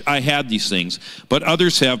wish I had these things, but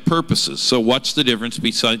others have purposes. So what's the difference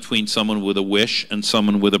between someone with a wish and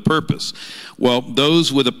someone with a purpose? Well,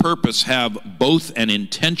 those with a purpose have both an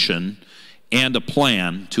intention and a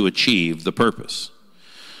plan to achieve the purpose.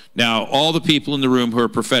 Now, all the people in the room who are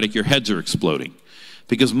prophetic, your heads are exploding.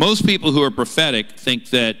 Because most people who are prophetic think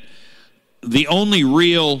that the only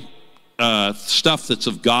real stuff that's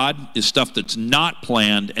of God is stuff that's not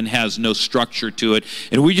planned and has no structure to it.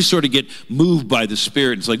 And we just sort of get moved by the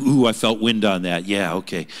Spirit. It's like, ooh, I felt wind on that. Yeah,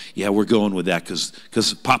 okay. Yeah, we're going with that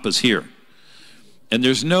because Papa's here. And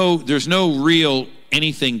there's no real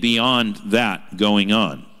anything beyond that going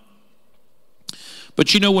on.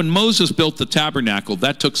 But you know, when Moses built the tabernacle,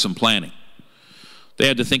 that took some planning. They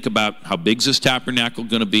had to think about how big's this tabernacle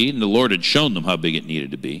going to be, and the Lord had shown them how big it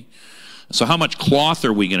needed to be. So how much cloth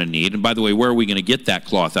are we going to need? And by the way, where are we going to get that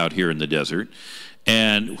cloth out here in the desert?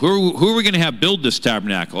 And who are we going to have build this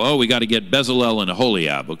tabernacle? Oh, we got to get Bezalel and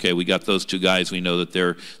Aholiab. Okay, we got those two guys. We know that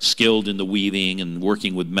they're skilled in the weaving and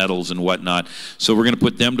working with metals and whatnot. So we're going to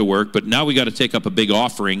put them to work. But now we got to take up a big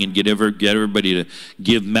offering and get everybody to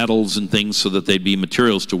give metals and things so that they'd be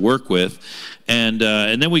materials to work with. And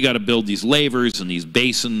then we got to build these lavers and these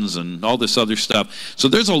basins and all this other stuff. So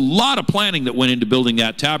there's a lot of planning that went into building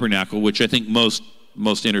that tabernacle, which I think most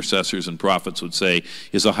intercessors and prophets would say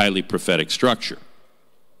is a highly prophetic structure.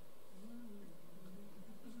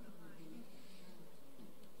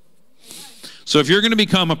 So if you're going to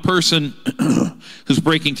become a person who's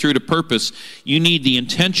breaking through to purpose, you need the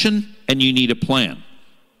intention and you need a plan.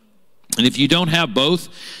 And if you don't have both,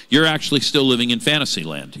 you're actually still living in fantasy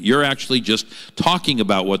land. You're actually just talking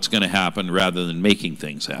about what's going to happen rather than making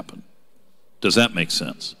things happen. Does that make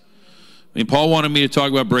sense? I mean, Paul wanted me to talk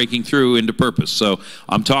about breaking through into purpose, so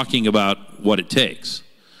I'm talking about what it takes.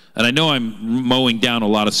 And I know I'm mowing down a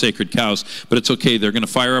lot of sacred cows, but it's okay. They're going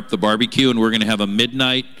to fire up the barbecue, and we're going to have a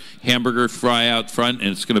midnight hamburger fry out front, and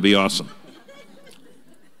it's going to be awesome.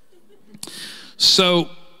 So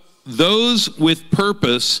those with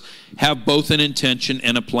purpose have both an intention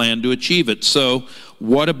and a plan to achieve it. So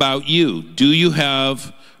what about you? Do you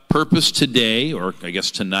have purpose today, or I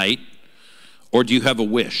guess tonight, or do you have a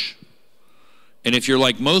wish? And if you're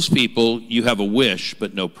like most people, you have a wish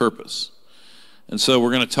but no purpose. And so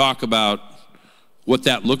we're going to talk about what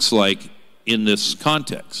that looks like in this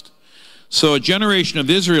context. So a generation of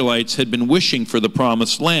Israelites had been wishing for the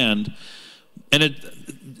promised land, and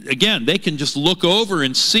again, they can just look over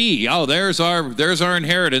and see, oh, there's our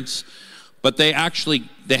inheritance, but they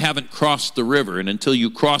haven't crossed the river. And until you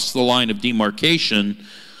cross the line of demarcation,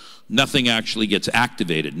 nothing actually gets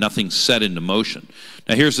activated. Nothing's set into motion.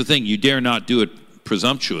 Now here's the thing. You dare not do it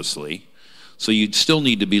presumptuously. So you'd still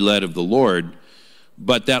need to be led of the Lord.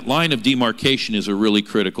 But that line of demarcation is a really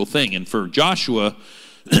critical thing. And for Joshua,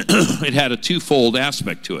 it had a twofold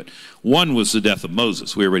aspect to it. One was the death of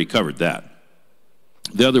Moses. We already covered that.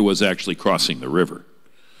 The other was actually crossing the river.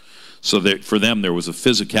 So that for them, there was a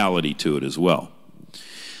physicality to it as well.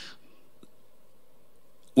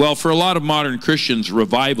 Well, for a lot of modern Christians,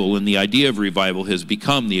 revival and the idea of revival has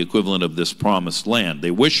become the equivalent of this promised land. They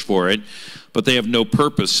wish for it, but they have no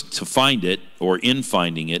purpose to find it or in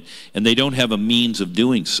finding it, and they don't have a means of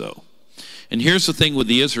doing so. And here's the thing with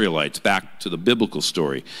the Israelites, back to the biblical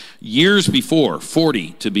story. Years before,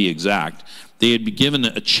 40 to be exact, they had been given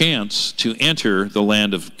a chance to enter the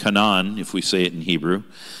land of Canaan, if we say it in Hebrew,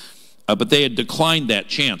 but they had declined that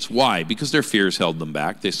chance. Why? Because their fears held them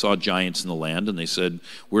back. They saw giants in the land, and they said,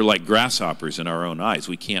 we're like grasshoppers in our own eyes.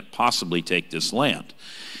 We can't possibly take this land.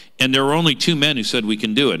 And there were only two men who said we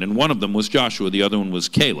can do it, and one of them was Joshua, the other one was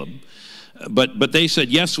Caleb. But they said,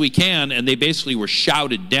 yes, we can, and they basically were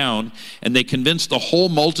shouted down, and they convinced the whole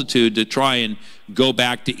multitude to try and go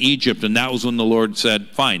back to Egypt, and that was when the Lord said,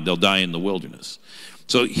 fine, they'll die in the wilderness.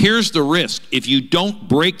 So here's the risk. If you don't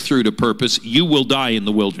break through to purpose, you will die in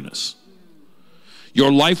the wilderness.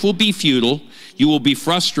 Your life will be futile. You will be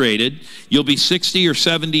frustrated. You'll be 60 or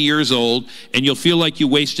 70 years old, and you'll feel like you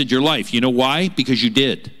wasted your life. You know why? Because you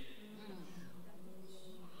did.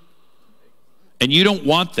 And you don't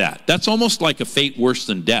want that. That's almost like a fate worse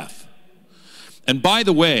than death. And by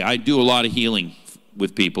the way, I do a lot of healing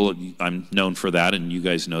with people. I'm known for that, and you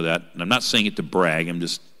guys know that. And I'm not saying it to brag. I'm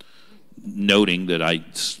just noting that I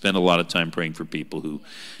spend a lot of time praying for people who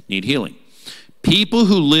need healing. People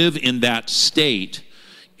who live in that state,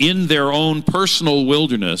 in their own personal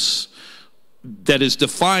wilderness, that is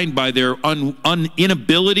defined by their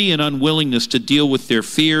inability and unwillingness to deal with their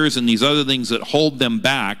fears and these other things that hold them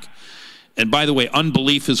back. And by the way,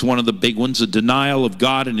 unbelief is one of the big ones, a denial of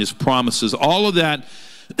God and his promises. All of that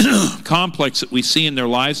complex that we see in their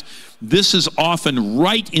lives, this is often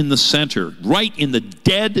right in the center, right in the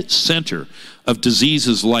dead center of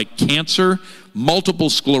diseases like cancer, multiple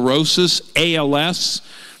sclerosis, ALS,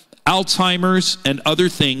 Alzheimer's, and other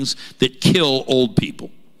things that kill old people.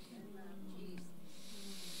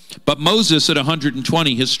 But Moses at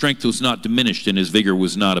 120, his strength was not diminished and his vigor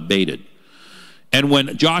was not abated. And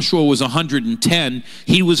when Joshua was 110,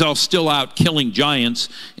 he was still out killing giants,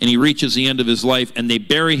 and he reaches the end of his life, and they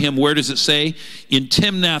bury him, where does it say? In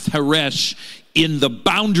Timnath-Heresh, in the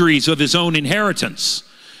boundaries of his own inheritance,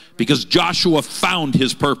 because Joshua found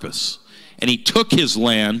his purpose. And he took his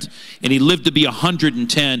land, and he lived to be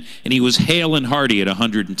 110, and he was hale and hearty at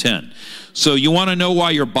 110. So you want to know why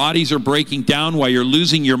your bodies are breaking down, why you're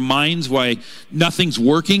losing your minds, why nothing's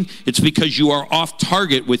working? It's because you are off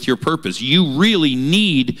target with your purpose. You really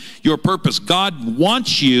need your purpose. God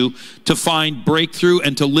wants you to find breakthrough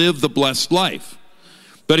and to live the blessed life.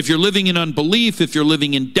 But if you're living in unbelief, if you're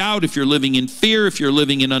living in doubt, if you're living in fear, if you're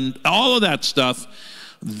living in all of that stuff,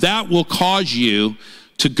 that will cause you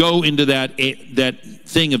to go into that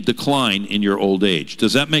thing of decline in your old age.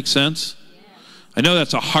 Does that make sense? Yeah. I know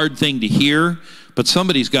that's a hard thing to hear, but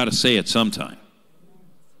somebody's got to say it sometime.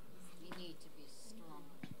 We need to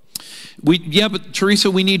be strong. Yeah, but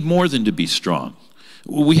Teresa, we need more than to be strong.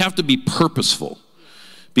 We have to be purposeful,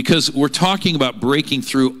 because we're talking about breaking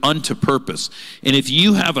through unto purpose. And if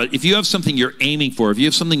you have something you're aiming for, if you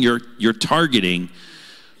have something you're targeting,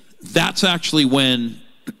 that's actually when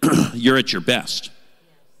you're at your best.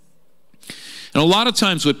 And a lot of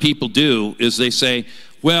times what people do is they say,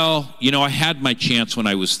 well, you know, I had my chance when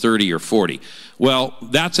I was 30 or 40. Well,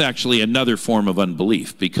 that's actually another form of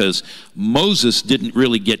unbelief, because Moses didn't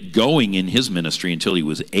really get going in his ministry until he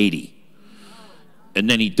was 80. And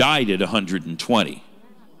then he died at 120.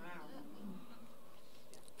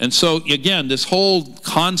 And so, again, this whole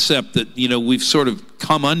concept that, you know, we've sort of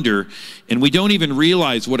come under, and we don't even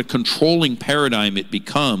realize what a controlling paradigm it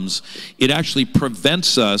becomes. It actually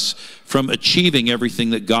prevents us from achieving everything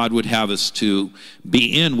that God would have us to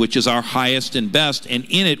be in, which is our highest and best, and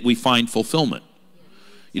in it we find fulfillment.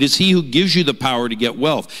 It is he who gives you the power to get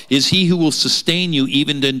wealth. It is he who will sustain you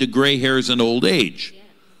even into gray hairs and old age.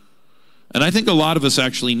 And I think a lot of us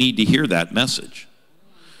actually need to hear that message.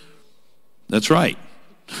 That's right.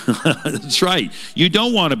 That's right. You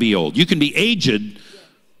don't want to be old. You can be aged,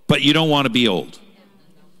 but you don't want to be old.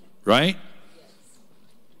 Right?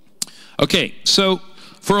 Okay, so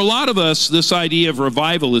for a lot of us, this idea of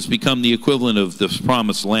revival has become the equivalent of this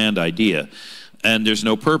promised land idea. and there's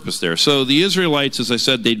no purpose there. So the Israelites, as I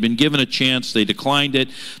said, they'd been given a chance. They declined it.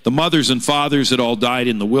 The mothers and fathers had all died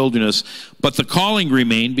in the wilderness, but the calling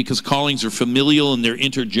remained because callings are familial and they're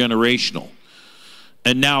intergenerational.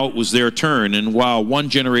 And now it was their turn, and while one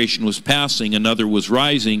generation was passing, another was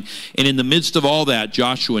rising, and in the midst of all that,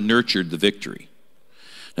 Joshua nurtured the victory.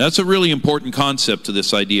 Now, that's a really important concept to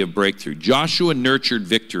this idea of breakthrough. Joshua nurtured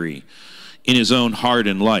victory in his own heart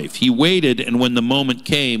and life. He waited, and when the moment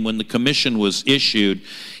came, when the commission was issued,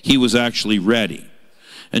 he was actually ready.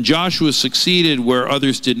 And Joshua succeeded where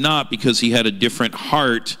others did not because he had a different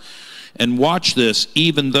heart. And watch this,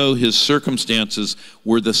 even though his circumstances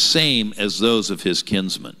were the same as those of his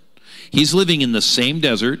kinsmen. He's living in the same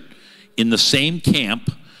desert, in the same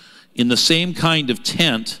camp, in the same kind of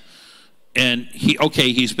tent. And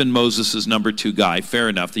he's been Moses' number 2 guy. Fair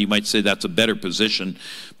enough. You might say that's a better position.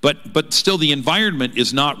 But still, the environment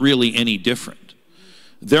is not really any different.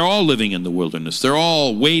 They're all living in the wilderness. They're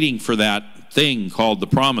all waiting for that thing called the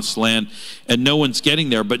promised land, and no one's getting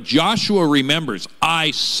there. But Joshua remembers,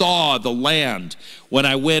 I saw the land when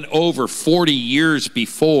I went over 40 years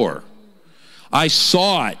before. I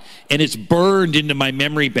saw it, and it's burned into my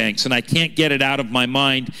memory banks, and I can't get it out of my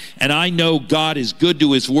mind. And I know God is good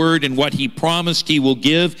to his word, and what he promised he will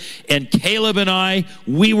give. And Caleb and I,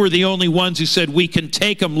 we were the only ones who said, we can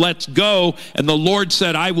take them, let's go. And the Lord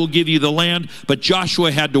said, I will give you the land. But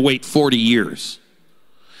Joshua had to wait 40 years.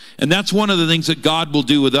 And that's one of the things that God will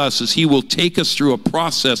do with us, is he will take us through a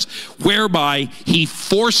process whereby he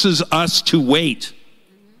forces us to wait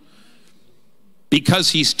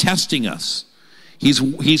because he's testing us.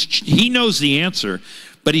 He knows the answer,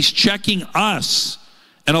 but he's checking us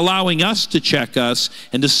and allowing us to check us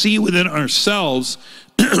and to see within ourselves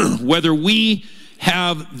whether we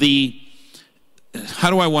have the,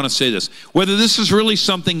 how do I want to say this? Whether this is really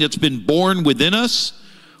something that's been born within us,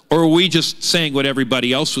 or are we just saying what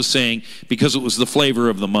everybody else was saying because it was the flavor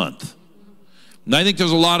of the month? And I think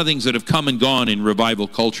there's a lot of things that have come and gone in revival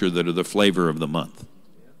culture that are the flavor of the month.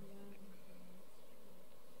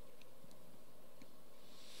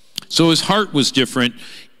 So his heart was different,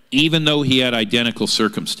 even though he had identical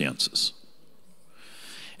circumstances.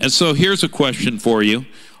 And so here's a question for you.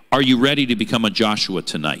 Are you ready to become a Joshua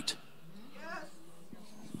tonight?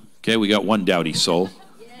 Okay, we got one doubty soul.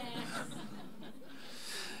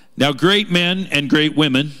 Now, great men and great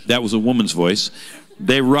women, that was a woman's voice,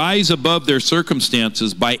 they rise above their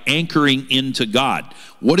circumstances by anchoring into God.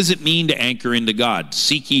 What does it mean to anchor into God?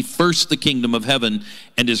 Seek ye first the kingdom of heaven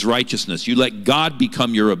and his righteousness. You let God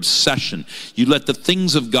become your obsession. You let the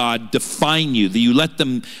things of God define you. You let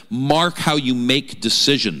them mark how you make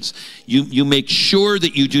decisions. You make sure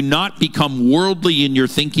that you do not become worldly in your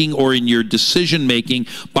thinking or in your decision making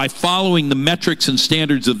by following the metrics and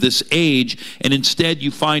standards of this age, and instead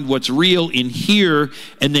you find what's real in here,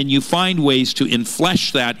 and then you find ways to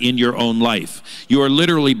enflesh that in your own life. You are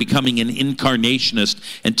literally becoming an incarnationist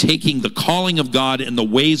and taking the calling of God and the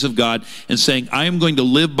ways of God and saying, I am going to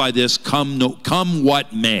live by this come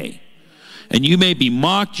what may. And you may be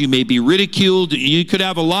mocked, you may be ridiculed, you could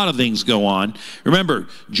have a lot of things go on. Remember,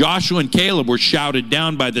 Joshua and Caleb were shouted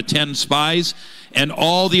down by the 10 spies and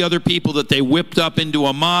all the other people that they whipped up into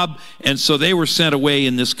a mob, and so they were sent away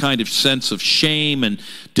in this kind of sense of shame and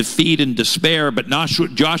defeat and despair. But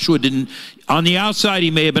Joshua didn't, on the outside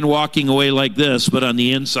he may have been walking away like this, but on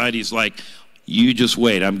the inside he's like, you just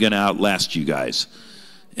wait, I'm going to outlast you guys.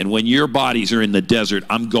 And when your bodies are in the desert,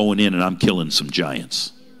 I'm going in and I'm killing some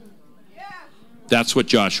giants. That's what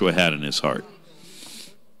Joshua had in his heart.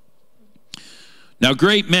 Now,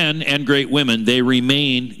 great men and great women, they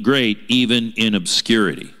remain great even in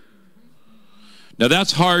obscurity. Now,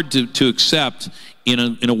 that's hard to accept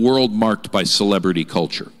in a world marked by celebrity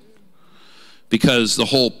culture. Because the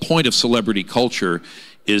whole point of celebrity culture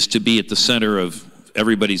is to be at the center of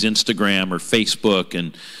everybody's Instagram or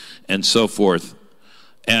Facebook and so forth.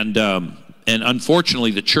 And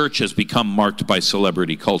unfortunately, the church has become marked by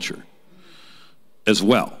celebrity culture as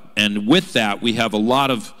well. And with that, we have a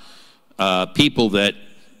lot of people that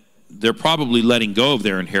they're probably letting go of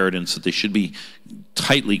their inheritance that they should be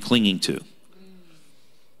tightly clinging to.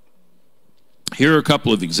 Here are a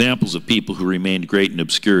couple of examples of people who remained great in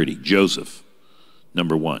obscurity. Joseph,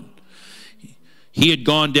 number one. He had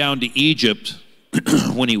gone down to Egypt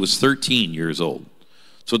when he was 13 years old.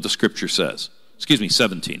 That's what the scripture says. Excuse me,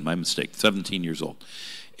 17, my mistake, 17 years old.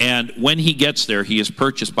 And when he gets there, he is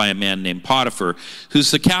purchased by a man named Potiphar, who's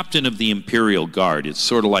the captain of the imperial guard. It's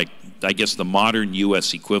sort of like, I guess the modern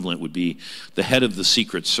U.S. equivalent would be the head of the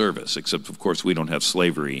Secret Service, except, of course, we don't have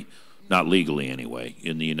slavery, not legally anyway,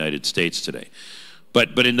 in the United States today.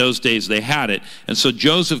 But in those days they had it. And so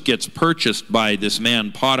Joseph gets purchased by this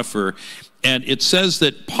man Potiphar, and it says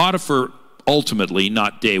that Potiphar ultimately,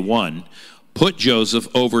 not day one, put Joseph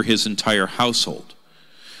over his entire household.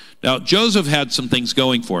 Now, Joseph had some things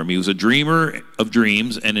going for him. He was a dreamer of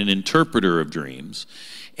dreams and an interpreter of dreams,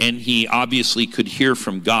 and he obviously could hear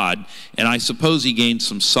from God, and I suppose he gained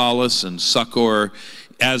some solace and succor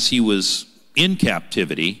as he was in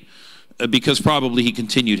captivity, because probably he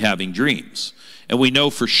continued having dreams. And we know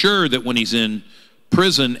for sure that when he's in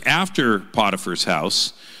prison after Potiphar's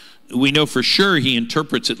house, we know for sure he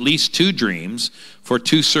interprets at least 2 dreams for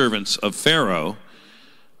 2 servants of Pharaoh.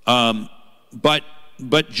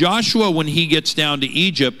 But Joshua, when he gets down to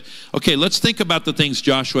Egypt, okay, let's think about the things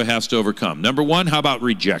Joshua has to overcome. Number 1, how about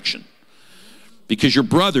rejection? Because your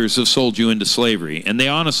brothers have sold you into slavery, and they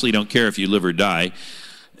honestly don't care if you live or die.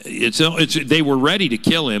 They were ready to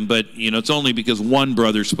kill him, but it's only because one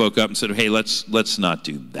brother spoke up and said, hey, let's not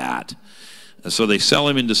do that. So they sell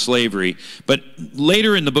him into slavery. But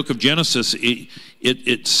later in the book of Genesis,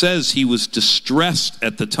 it says he was distressed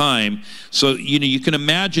at the time. So you can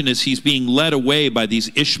imagine as he's being led away by these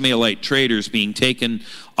Ishmaelite traders, being taken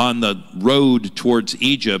on the road towards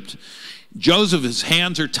Egypt, Joseph, his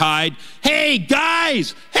hands are tied. Hey,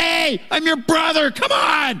 guys! Hey, I'm your brother! Come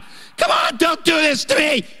on! Come on, don't do this to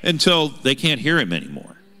me! Until they can't hear him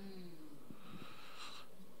anymore.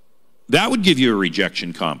 That would give you a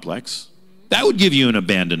rejection complex. That would give you an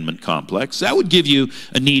abandonment complex. That would give you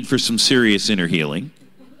a need for some serious inner healing.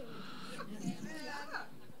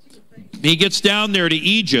 He gets down there to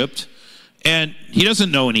Egypt, and he doesn't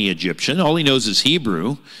know any Egyptian. All he knows is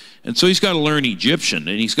Hebrew. And so he's got to learn Egyptian,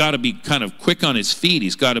 and he's got to be kind of quick on his feet.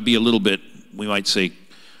 He's got to be a little bit, we might say,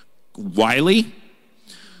 wily.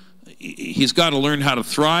 He's got to learn how to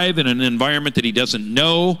thrive in an environment that he doesn't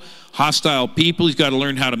know, hostile people. He's got to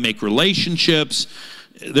learn how to make relationships.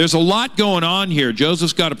 There's a lot going on here.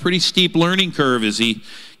 Joseph's got a pretty steep learning curve as he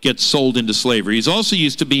gets sold into slavery. He's also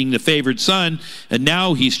used to being the favored son, and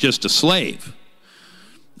now he's just a slave.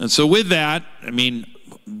 And so with that,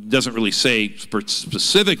 doesn't really say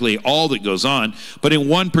specifically all that goes on, but in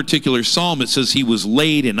one particular psalm it says he was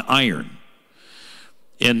laid in iron.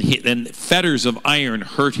 And fetters of iron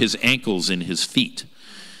hurt his ankles and his feet.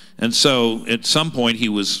 And so at some point he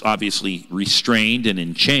was obviously restrained and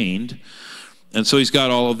enchained. And so he's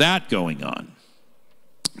got all of that going on.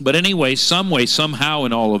 But anyway, some way, somehow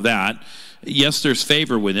in all of that, yes, there's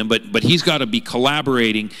favor with him, but he's got to be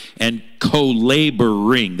collaborating and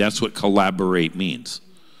co-laboring. That's what collaborate means.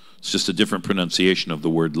 It's just a different pronunciation of the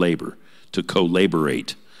word labor, to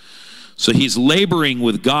co-laborate. So he's laboring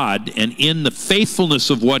with God, and in the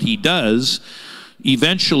faithfulness of what he does,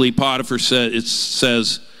 eventually Potiphar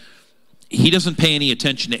says he doesn't pay any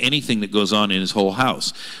attention to anything that goes on in his whole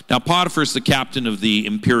house. Now Potiphar's the captain of the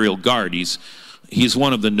imperial guard. He's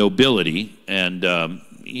one of the nobility, and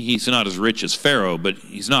he's not as rich as Pharaoh, but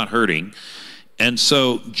he's not hurting. And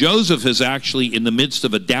so Joseph has actually, in the midst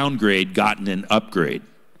of a downgrade, gotten an upgrade.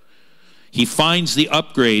 He finds the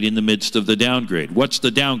upgrade in the midst of the downgrade. What's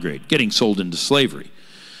the downgrade? Getting sold into slavery.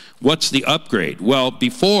 What's the upgrade? Well,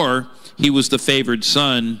 before, he was the favored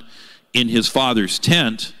son in his father's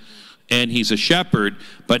tent, and he's a shepherd,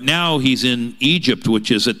 but now he's in Egypt,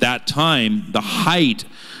 which is at that time the height.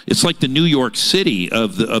 It's like the New York City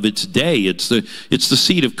of its day. It's the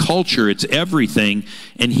seat of culture. It's everything.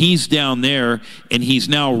 And he's down there, and he's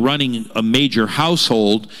now running a major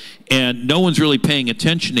household, and no one's really paying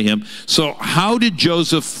attention to him. So how did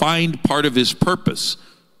Joseph find part of his purpose?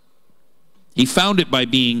 He found it by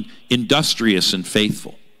being industrious and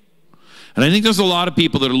faithful. And I think there's a lot of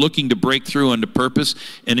people that are looking to break through onto purpose,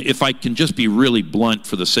 and if I can just be really blunt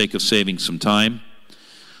for the sake of saving some time,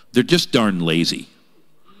 they're just darn lazy.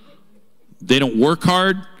 They don't work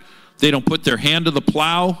hard, they don't put their hand to the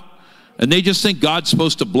plow, and they just think God's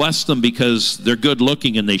supposed to bless them because they're good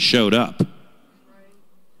looking and they showed up.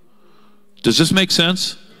 Does this make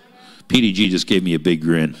sense? PDG just gave me a big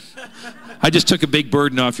grin. I just took a big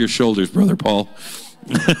burden off your shoulders, Brother Paul.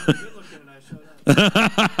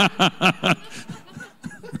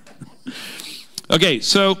 Okay,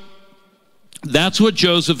 so that's what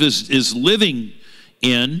Joseph is living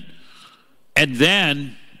in. And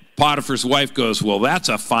then Potiphar's wife goes, well, that's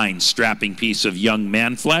a fine strapping piece of young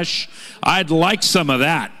man flesh. I'd like some of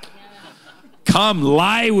that. Come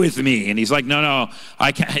lie with me. And he's like, no,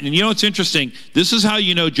 I can't. And you know what's interesting? This is how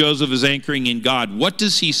you know Joseph is anchoring in God. What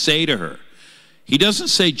does he say to her? He doesn't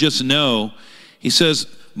say just no. He says,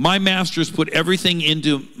 my master's put everything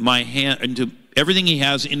into my hand, into everything he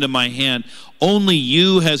has into my hand. Only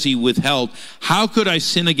you has he withheld. How could I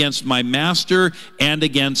sin against my master and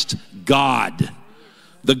against God?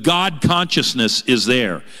 The God consciousness is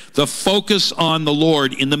there. The focus on the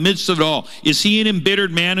Lord in the midst of it all. Is he an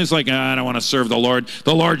embittered man who's like, I don't want to serve the Lord.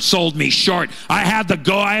 The Lord sold me short. I had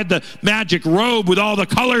the magic robe with all the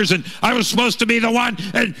colors, and I was supposed to be the one,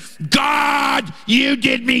 and God, you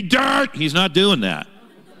did me dirt. He's not doing that.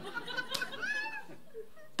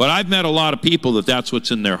 But I've met a lot of people that's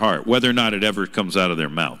what's in their heart, whether or not it ever comes out of their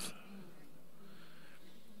mouth.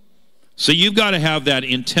 So you've got to have that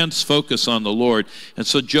intense focus on the Lord. And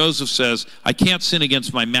so Joseph says, I can't sin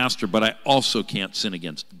against my master, but I also can't sin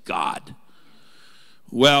against God.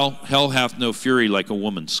 Well, hell hath no fury like a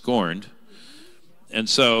woman scorned. And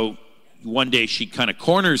so one day she kind of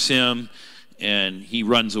corners him, and he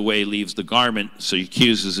runs away, leaves the garment, so he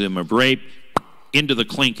accuses him of rape, into the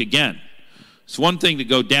clink again. It's one thing to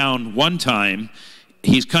go down one time.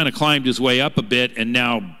 He's kind of climbed his way up a bit, and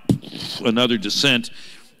now another descent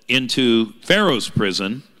into Pharaoh's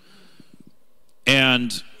prison.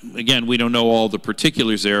 And again, we don't know all the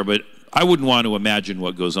particulars there, but I wouldn't want to imagine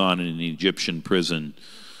what goes on in an Egyptian prison,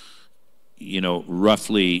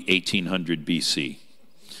 roughly 1800 BC.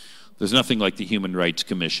 There's nothing like the Human Rights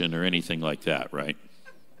Commission or anything like that, right?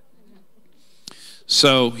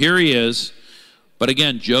 So here he is, but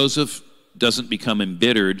again, Joseph doesn't become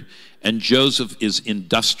embittered, and Joseph is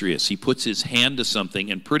industrious. He puts his hand to something,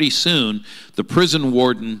 and pretty soon, the prison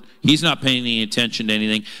warden, he's not paying any attention to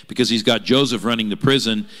anything because he's got Joseph running the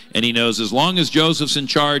prison, and he knows as long as Joseph's in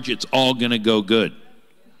charge, it's all going to go good.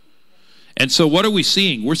 And so what are we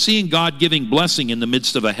seeing? We're seeing God giving blessing in the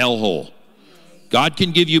midst of a hellhole. God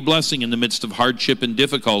can give you blessing in the midst of hardship and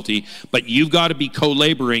difficulty, but you've got to be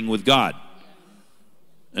co-laboring with God.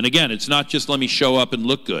 And again, it's not just let me show up and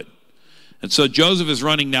look good. And so Joseph is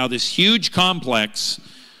running now this huge complex,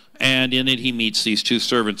 and in it he meets these two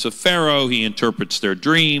servants of Pharaoh. He interprets their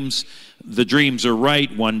dreams. The dreams are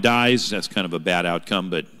right. One dies. That's kind of a bad outcome,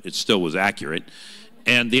 but it still was accurate.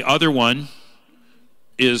 And the other one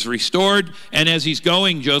is restored. And as he's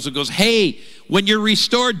going, Joseph goes, hey, when you're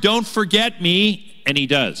restored, don't forget me. And he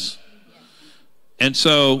does. And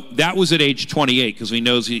so that was at age 28, because we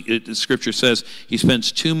know the scripture says he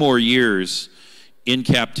spends 2 more years in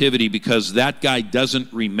captivity because that guy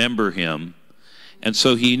doesn't remember him. And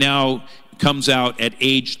so he now comes out at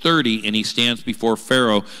age 30 and he stands before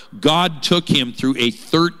Pharaoh. God took him through a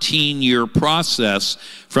 13-year process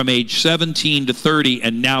from age 17 to 30,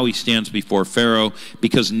 and now he stands before Pharaoh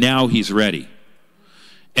because now he's ready.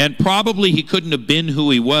 And probably he couldn't have been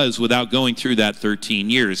who he was without going through that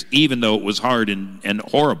 13 years, even though it was hard and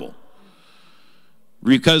horrible.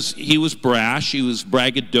 Because he was brash, he was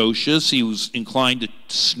braggadocious, he was inclined to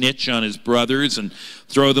snitch on his brothers and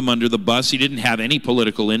throw them under the bus. He didn't have any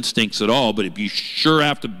political instincts at all, but you sure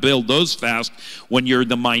have to build those fast when you're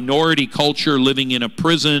the minority culture living in a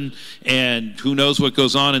prison, and who knows what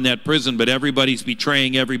goes on in that prison, but everybody's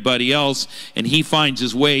betraying everybody else, and he finds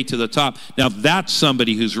his way to the top. Now that's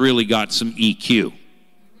somebody who's really got some EQ.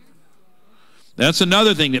 That's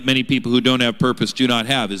another thing that many people who don't have purpose do not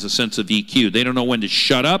have, is a sense of EQ. They don't know when to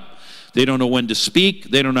shut up. They don't know when to speak.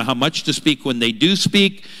 They don't know how much to speak when they do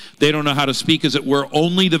speak. They don't know how to speak, as it were,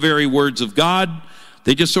 only the very words of God.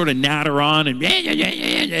 They just sort of natter on and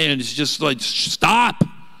it's just like, stop.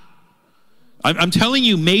 I'm telling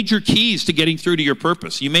you major keys to getting through to your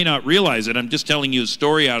purpose. You may not realize it. I'm just telling you a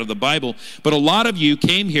story out of the Bible. But a lot of you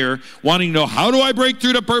came here wanting to know, how do I break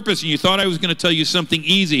through to purpose? And you thought I was going to tell you something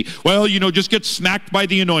easy. Well, just get smacked by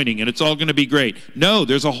the anointing and it's all going to be great. No,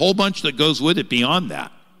 there's a whole bunch that goes with it beyond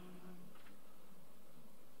that.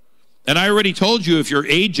 And I already told you, if you're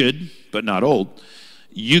aged, but not old,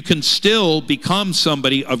 you can still become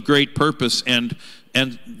somebody of great purpose and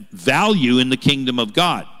value in the kingdom of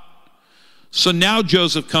God. So now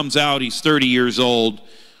Joseph comes out, he's 30 years old,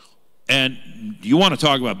 and you want to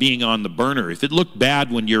talk about being on the burner. If it looked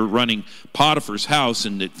bad when you're running Potiphar's house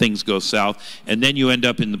and things go south, and then you end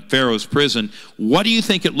up in the Pharaoh's prison, what do you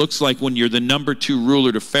think it looks like when you're the number 2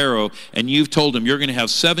 ruler to Pharaoh, and you've told him you're going to have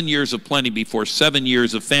 7 years of plenty before 7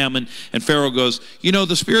 years of famine, and Pharaoh goes,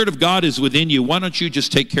 the Spirit of God is within you. Why don't you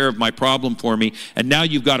just take care of my problem for me? And now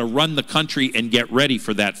you've got to run the country and get ready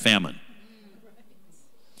for that famine.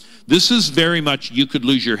 This is very much, you could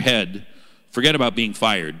lose your head, forget about being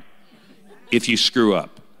fired, if you screw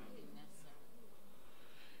up.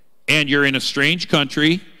 And you're in a strange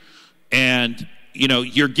country, and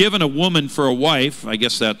you're given a woman for a wife. I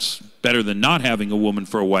guess that's better than not having a woman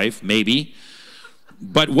for a wife, maybe.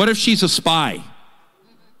 But what if she's a spy?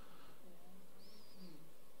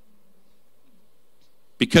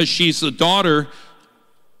 Because she's the daughter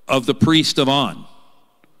of the priest of On.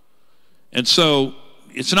 And so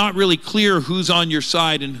it's not really clear who's on your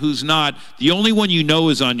side and who's not. The only one you know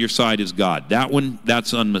is on your side is God. That one,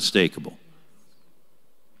 that's unmistakable.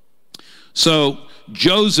 So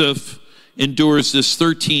Joseph endures this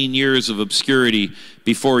 13 years of obscurity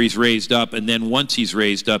before he's raised up, and then once he's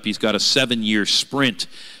raised up, he's got a 7-year sprint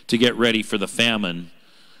to get ready for the famine.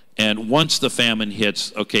 And once the famine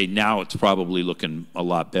hits, okay, now it's probably looking a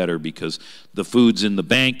lot better because the food's in the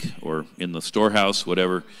bank or in the storehouse,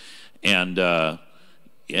 whatever. And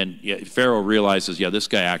Pharaoh realizes, yeah, this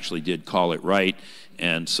guy actually did call it right.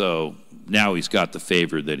 And so now he's got the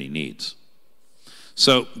favor that he needs.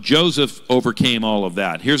 So Joseph overcame all of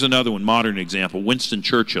that. Here's another one, modern example, Winston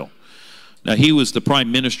Churchill. Now, he was the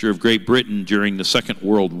Prime Minister of Great Britain during the Second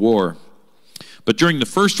World War. But during the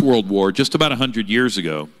First World War, just about 100 years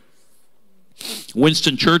ago,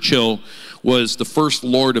 Winston Churchill was the First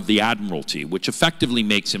Lord of the Admiralty, which effectively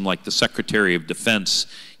makes him like the Secretary of Defense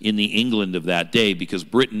in the England of that day, because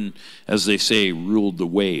Britain, as they say, ruled the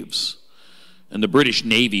waves. And the British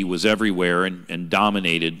Navy was everywhere and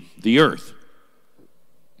dominated the earth.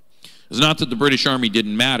 It's not that the British Army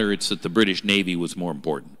didn't matter, it's that the British Navy was more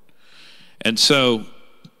important. And so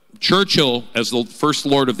Churchill, as the First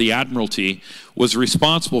Lord of the Admiralty, was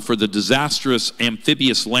responsible for the disastrous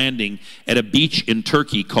amphibious landing at a beach in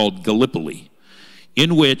Turkey called Gallipoli,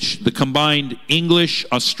 in which the combined English,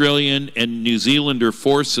 Australian, and New Zealander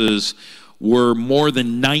forces were more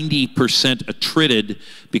than 90% attrited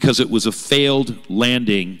because it was a failed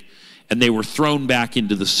landing, and they were thrown back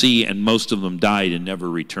into the sea, and most of them died and never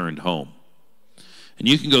returned home. And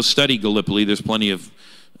you can go study Gallipoli. There's plenty of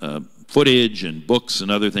footage and books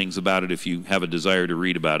and other things about it if you have a desire to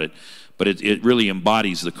read about it. But it really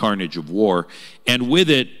embodies the carnage of war. And with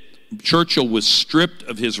it, Churchill was stripped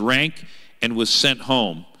of his rank and was sent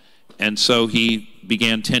home. And so he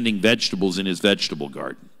began tending vegetables in his vegetable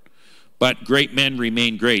garden. But great men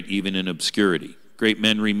remain great even in obscurity. Great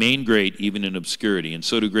men remain great even in obscurity, and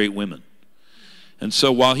so do great women. And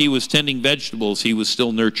so while he was tending vegetables, he was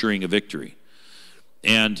still nurturing a victory.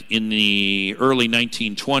 And in the early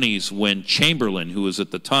 1920s, when Chamberlain, who was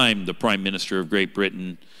at the time the Prime Minister of Great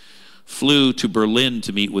Britain, flew to Berlin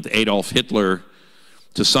to meet with Adolf Hitler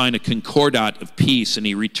to sign a concordat of peace, and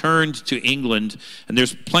he returned to England, and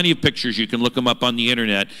there's plenty of pictures, you can look them up on the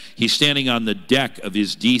internet. He's standing on the deck of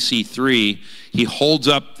his DC-3, he holds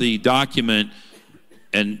up the document,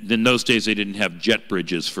 and in those days they didn't have jet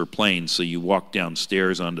bridges for planes, so you walk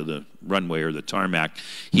downstairs onto the runway or the tarmac.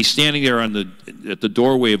 He's standing there at the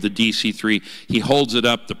doorway of the DC-3, he holds it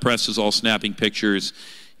up, the press is all snapping pictures,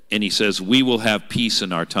 and he says, "We will have peace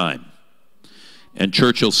in our time." And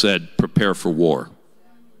Churchill said, "Prepare for war."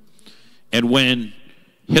 And when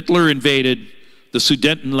Hitler invaded the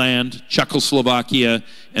Sudetenland, Czechoslovakia,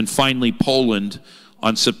 and finally Poland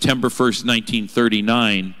on September 1st,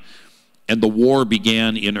 1939, and the war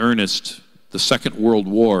began in earnest, the Second World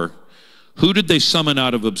War, who did they summon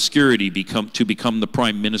out of obscurity to become the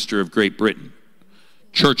Prime Minister of Great Britain?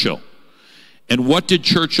 Churchill. And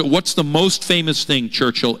what's the most famous thing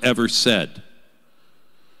Churchill ever said?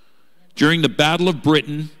 During the Battle of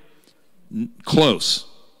Britain, close.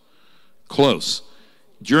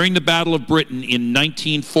 During the Battle of Britain in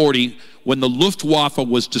 1940, when the Luftwaffe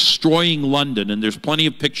was destroying London, and there's plenty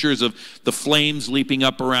of pictures of the flames leaping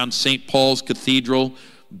up around St. Paul's Cathedral,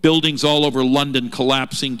 buildings all over London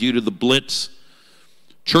collapsing due to the Blitz,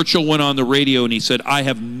 Churchill went on the radio and he said, "I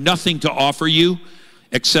have nothing to offer you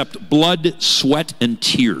except blood, sweat, and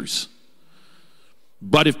tears.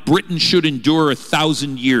 But if Britain should endure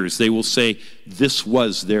 1,000 years, they will say, this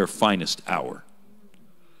was their finest hour."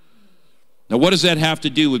 Now, what does that have to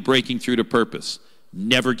do with breaking through to purpose?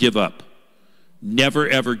 Never give up. Never,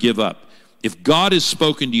 ever give up. If God has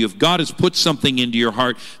spoken to you, if God has put something into your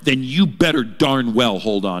heart, then you better darn well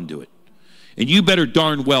hold on to it. And you better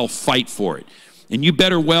darn well fight for it. And you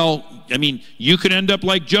better you could end up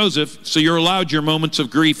like Joseph, so you're allowed your moments of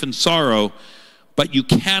grief and sorrow, but you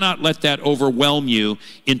cannot let that overwhelm you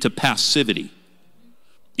into passivity.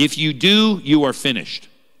 If you do, you are finished.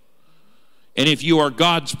 And if you are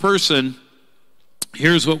God's person,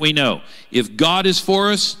 here's what we know. If God is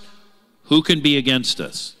for us, who can be against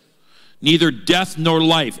us? Neither death nor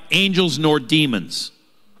life, angels nor demons,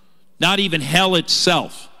 not even hell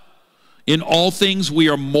itself. In all things, we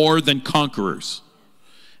are more than conquerors.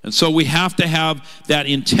 And so we have to have that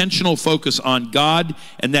intentional focus on God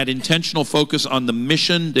and that intentional focus on the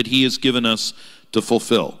mission that He has given us to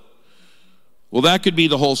fulfill. Well, that could be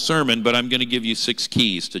the whole sermon, but I'm going to give you 6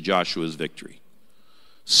 keys to Joshua's victory.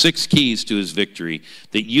 6 keys to his victory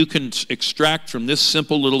that you can extract from this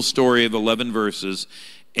simple little story of 11 verses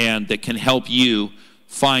and that can help you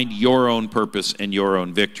find your own purpose and your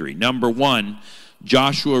own victory. Number one,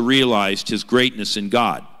 Joshua realized his greatness in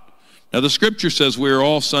God. Now, the scripture says we are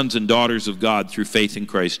all sons and daughters of God through faith in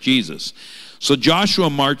Christ Jesus. So Joshua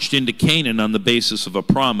marched into Canaan on the basis of a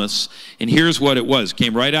promise, and here's what it was. It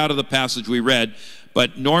came right out of the passage we read,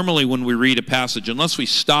 but normally when we read a passage, unless we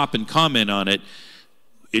stop and comment on it,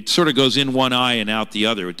 it sort of goes in one eye and out the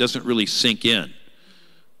other. It doesn't really sink in.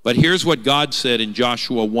 But here's what God said in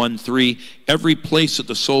Joshua 1:3, every place that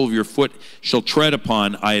the sole of your foot shall tread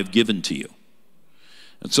upon, I have given to you.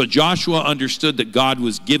 And so Joshua understood that God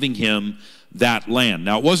was giving him that land.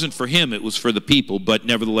 Now, it wasn't for him, it was for the people, but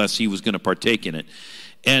nevertheless, he was going to partake in it.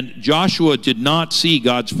 And Joshua did not see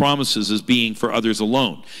God's promises as being for others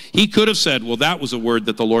alone. He could have said, well, that was a word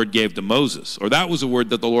that the Lord gave to Moses, or that was a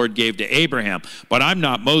word that the Lord gave to Abraham. But I'm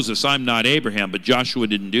not Moses, I'm not Abraham. But Joshua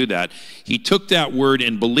didn't do that. He took that word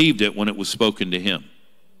and believed it when it was spoken to him.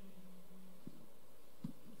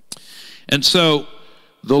 And so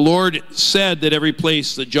the Lord said that every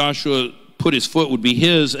place that Joshua put his foot would be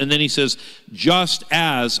his, and then he says, just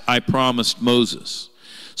as I promised Moses.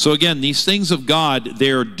 So again, these things of God,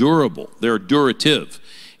 they're durable, they're durative.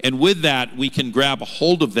 And with that, we can grab a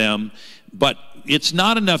hold of them, but it's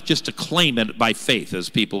not enough just to claim it by faith, as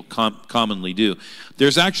people commonly do.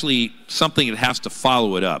 There's actually something that has to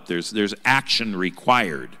follow it up. There's action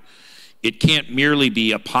required. It can't merely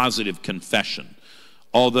be a positive confession.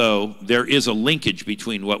 Although there is a linkage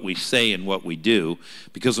between what we say and what we do,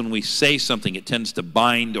 because when we say something, it tends to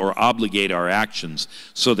bind or obligate our actions,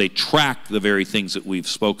 so they track the very things that we've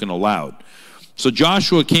spoken aloud. So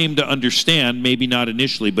Joshua came to understand, maybe not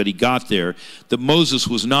initially, but he got there, that Moses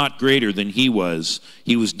was not greater than he was.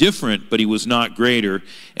 He was different, but he was not greater.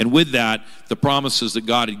 And with that, the promises that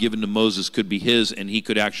God had given to Moses could be his, and he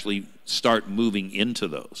could actually start moving into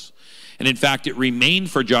those. And in fact, it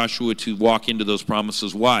remained for Joshua to walk into those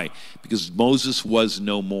promises. Why? Because Moses was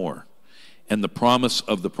no more, and the promise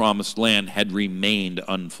of the promised land had remained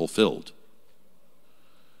unfulfilled.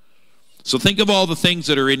 So think of all the things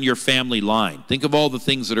that are in your family line. Think of all the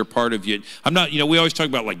things that are part of you. We always talk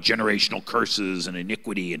about like generational curses and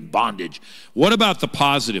iniquity and bondage. What about the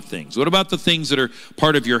positive things? What about the things that are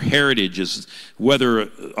part of your heritage, as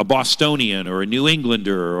whether a Bostonian or a New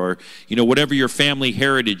Englander, or whatever your family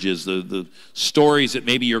heritage is, the stories that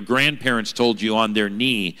maybe your grandparents told you on their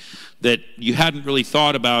knee that you hadn't really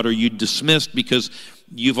thought about or you dismissed because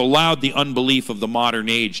you've allowed the unbelief of the modern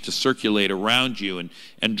age to circulate around you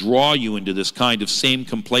and draw you into this kind of same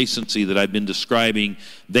complacency that I've been describing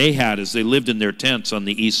they had as they lived in their tents on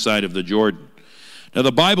the east side of the Jordan. Now,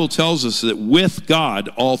 the Bible tells us that with God,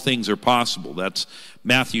 all things are possible. That's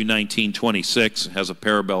Matthew 19:26, has a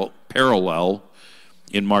parallel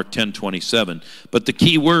in Mark 10:27. But the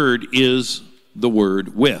key word is the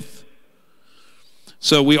word with.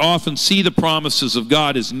 So we often see the promises of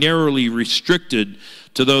God as narrowly restricted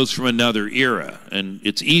to those from another era. And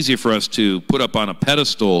it's easy for us to put up on a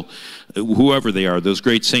pedestal whoever they are, those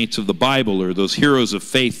great saints of the Bible or those heroes of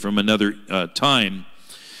faith from another time,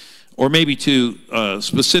 or maybe to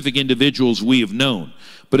specific individuals we have known.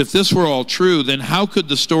 But if this were all true, then how could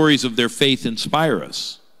the stories of their faith inspire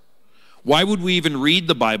us? Why would we even read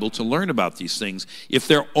the Bible to learn about these things if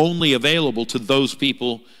they're only available to those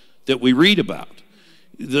people that we read about?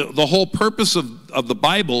 The whole purpose of the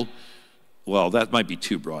Bible, well, that might be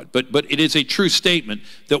too broad, but it is a true statement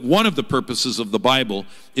that one of the purposes of the Bible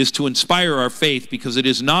is to inspire our faith, because it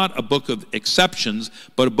is not a book of exceptions,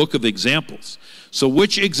 but a book of examples. So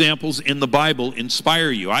which examples in the Bible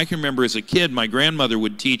inspire you? I can remember as a kid, my grandmother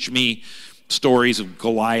would teach me stories of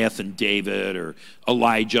Goliath and David or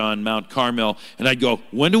Elijah on Mount Carmel, and I'd go,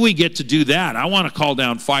 when do we get to do that? I want to call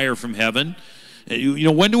down fire from heaven.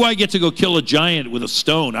 When do I get to go kill a giant with a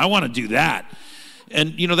stone? I want to do that.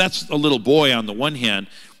 And, that's a little boy on the one hand.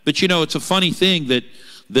 But, it's a funny thing that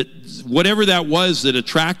whatever that was that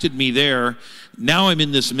attracted me there, now I'm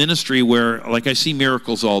in this ministry where, like, I see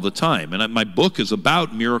miracles all the time. And my book is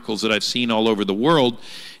about miracles that I've seen all over the world.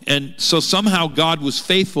 And so somehow God was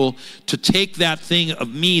faithful to take that thing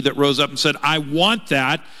of me that rose up and said, I want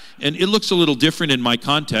that. And it looks a little different in my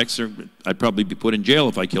context, or I'd probably be put in jail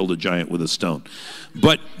if I killed a giant with a stone.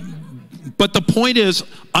 But the point is,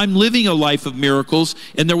 I'm living a life of miracles,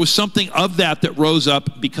 and there was something of that rose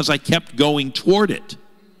up because I kept going toward it.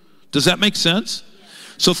 Does that make sense?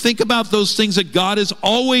 So think about those things that God has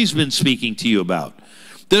always been speaking to you about,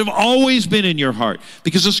 that have always been in your heart.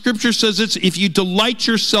 Because the scripture says it's, if you delight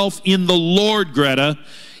yourself in the Lord, Greta,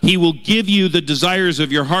 He will give you the desires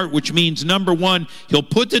of your heart, which means, number one, He'll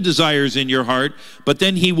put the desires in your heart, but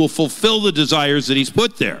then He will fulfill the desires that He's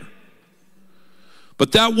put there.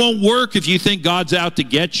 But that won't work if you think God's out to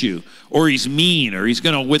get you, or he's mean, or he's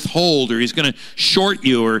going to withhold, or he's going to short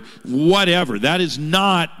you, or whatever. That is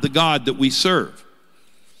not the God that we serve.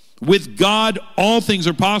 With God, all things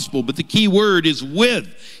are possible, but the key word is with.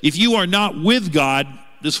 If you are not with God,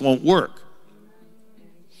 this won't work.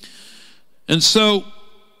 And so,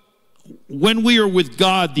 when we are with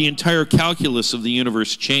God, the entire calculus of the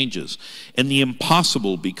universe changes, and the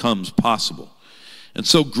impossible becomes possible. And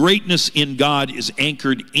so greatness in God is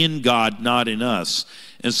anchored in God, not in us.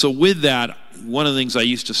 And so with that, one of the things I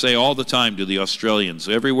used to say all the time to the Australians,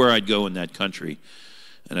 everywhere I'd go in that country,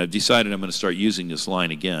 and I've decided I'm going to start using this line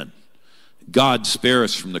again, God spare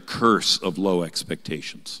us from the curse of low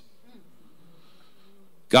expectations.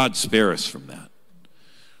 God spare us from that.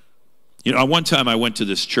 You know, one time I went to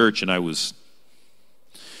this church and I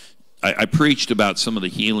preached about some of the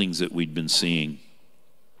healings that we'd been seeing.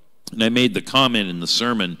 And I made the comment in the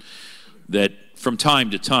sermon that from time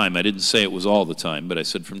to time, I didn't say it was all the time, but I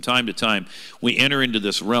said from time to time, we enter into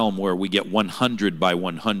this realm where we get 100 by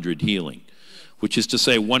 100 healing, which is to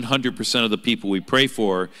say 100% of the people we pray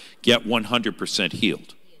for get 100%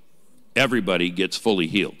 healed. Everybody gets fully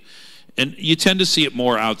healed. And you tend to see it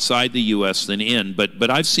more outside the U.S. than in, but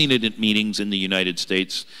I've seen it at meetings in the United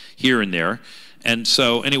States here and there. And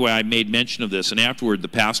so anyway, I made mention of this, and afterward the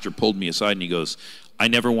pastor pulled me aside and he goes, I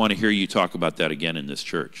never want to hear you talk about that again in this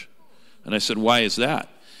church. And I said, why is that?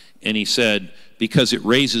 And he said, because it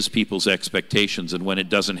raises people's expectations, and when it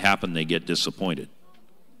doesn't happen, they get disappointed.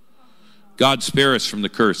 God spare us from the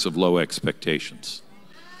curse of low expectations.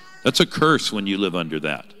 That's a curse when you live under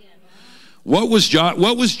that. What was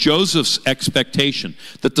Joseph's expectation?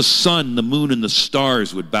 That the sun, the moon, and the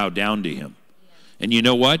stars would bow down to him. And you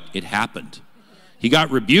know what? It happened. He got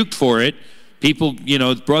rebuked for it. People,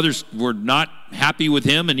 his brothers were not happy with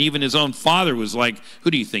him, and even his own father was like,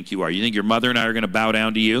 who do you think you are? You think your mother and I are going to bow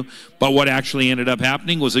down to you? But what actually ended up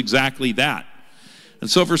happening was exactly that. And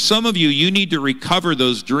so for some of you, you need to recover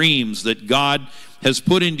those dreams that God has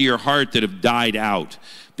put into your heart that have died out.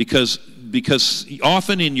 Because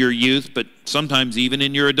often in your youth, but sometimes even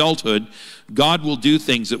in your adulthood, God will do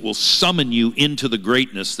things that will summon you into the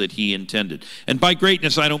greatness that he intended. And by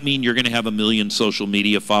greatness, I don't mean you're going to have 1 million social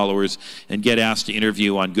media followers and get asked to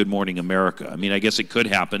interview on Good Morning America. I mean, I guess it could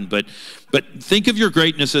happen, but think of your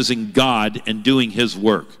greatness as in God and doing his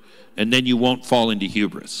work, and then you won't fall into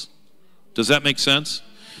hubris. Does that make sense?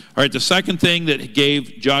 All right, the second thing that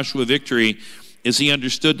gave Joshua victory is he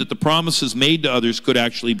understood that the promises made to others could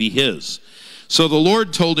actually be his. So the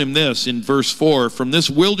Lord told him this in verse 4, from this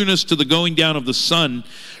wilderness to the going down of the sun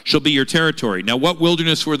shall be your territory. Now, what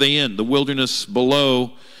wilderness were they in? The wilderness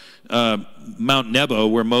below Mount Nebo,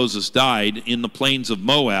 where Moses died, in the plains of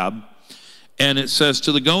Moab. And it says,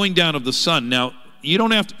 to the going down of the sun. Now, you don't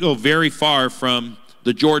have to go very far from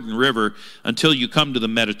the Jordan River until you come to the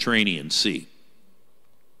Mediterranean Sea.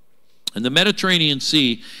 And the Mediterranean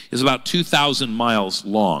Sea is about 2,000 miles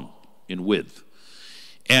long in width.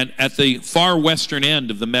 And at the far western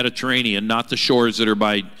end of the Mediterranean, not the shores that are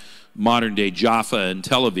by modern-day Jaffa and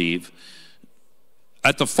Tel Aviv,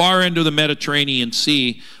 at the far end of the Mediterranean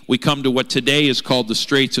Sea, we come to what today is called the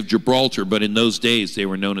Straits of Gibraltar, but in those days they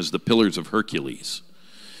were known as the Pillars of Hercules.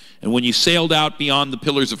 And when you sailed out beyond the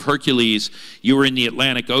Pillars of Hercules, you were in the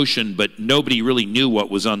Atlantic Ocean, but nobody really knew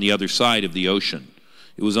what was on the other side of the ocean.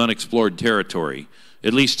 It was unexplored territory,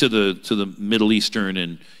 at least to the Middle Eastern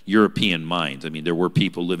and European minds. I mean, there were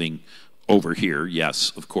people living over here,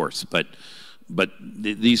 yes, of course, but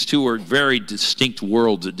these two were very distinct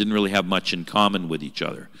worlds that didn't really have much in common with each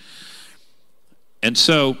other. And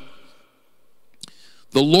so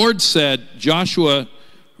the Lord said, Joshua,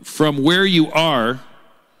 from where you are,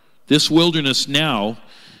 this wilderness now,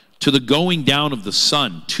 to the going down of the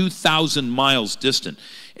sun, 2,000 miles distant.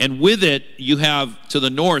 And with it, you have to the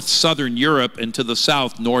north, southern Europe, and to the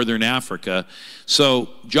south, northern Africa. So,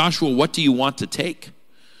 Joshua, what do you want to take?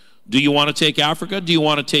 Do you want to take Africa? Do you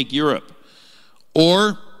want to take Europe?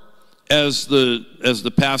 Or, as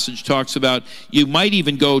the passage talks about, you might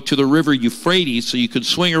even go to the river Euphrates, so you could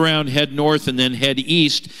swing around, head north, and then head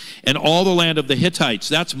east, and all the land of the Hittites.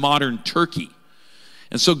 That's modern Turkey.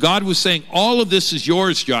 And so God was saying, all of this is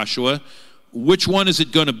yours, Joshua. Which one is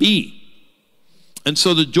it going to be? And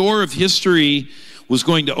so the door of history was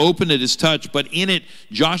going to open at his touch, but in it,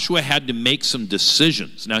 Joshua had to make some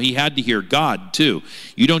decisions. Now, he had to hear God, too.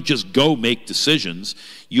 You don't just go make decisions.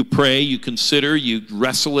 You pray, you consider, you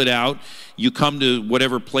wrestle it out. You come to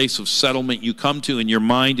whatever place of settlement you come to in your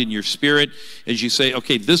mind and your spirit as you say,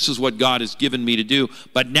 okay, this is what God has given me to do.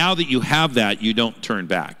 But now that you have that, you don't turn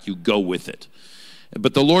back. You go with it.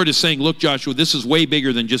 But the Lord is saying, look, Joshua, this is way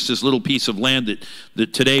bigger than just this little piece of land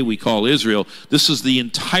that today we call Israel. This is the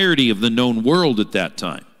entirety of the known world at that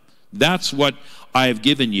time. That's what I have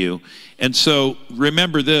given you. And so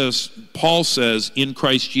remember this, Paul says, in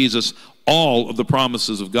Christ Jesus, all of the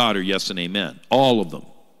promises of God are yes and amen. All of them.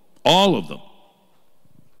 All of them.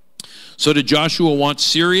 So did Joshua want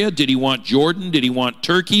Syria? Did he want Jordan? Did he want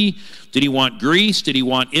Turkey? Did he want Greece? Did he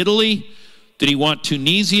want Italy? Did he want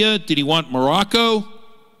Tunisia? Did he want Morocco?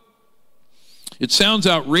 It sounds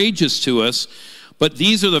outrageous to us, but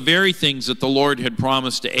these are the very things that the Lord had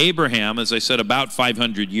promised to Abraham, as I said, about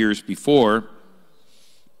 500 years before.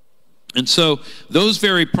 And so those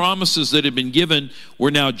very promises that had been given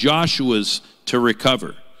were now Joshua's to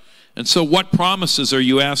recover. And so what promises are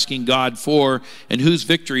you asking God for, and whose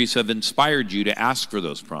victories have inspired you to ask for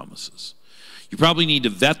those promises? You probably need to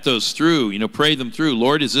vet those through, pray them through.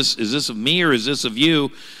 Lord, is this of me or is this of you?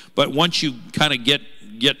 But once you kind of get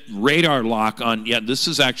radar lock on, yeah, this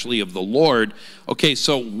is actually of the Lord. Okay,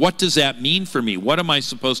 so what does that mean for me? What am I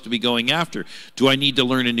supposed to be going after? Do I need to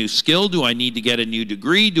learn a new skill? Do I need to get a new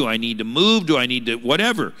degree? Do I need to move? Do I need to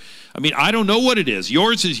whatever? I mean, I don't know what it is.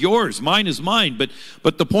 Yours is yours. Mine is mine.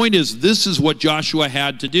 But the point is, this is what Joshua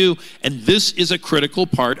had to do, and this is a critical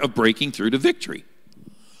part of breaking through to victory.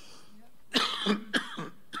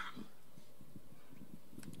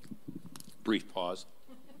 Brief pause.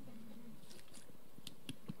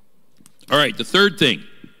 All right, the third thing.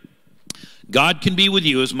 God can be with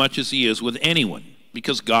you as much as he is with anyone,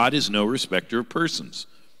 because God is no respecter of persons.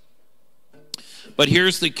 But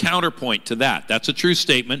here's the counterpoint to that. That's a true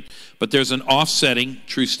statement, but there's an offsetting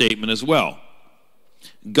true statement as well.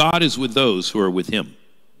 God is with those who are with him.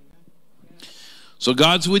 So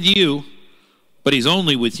God's with you, but he's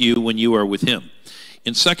only with you when you are with him.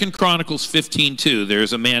 In 2 Chronicles 15:2,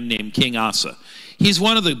 there's a man named King Asa. He's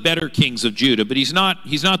one of the better kings of Judah, but he's not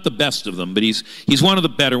the best of them, but he's one of the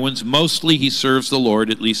better ones. Mostly he serves the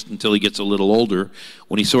Lord, at least until he gets a little older,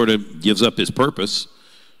 when he sort of gives up his purpose.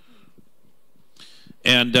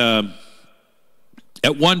 And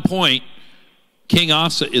at one point, King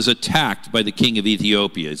Asa is attacked by the king of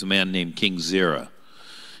Ethiopia. He's a man named King Zerah.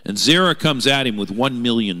 And Zerah comes at him with 1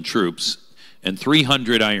 million troops and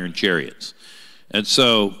 300 iron chariots. And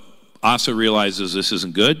so Asa realizes this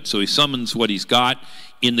isn't good, so he summons what he's got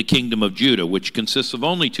in the kingdom of Judah, which consists of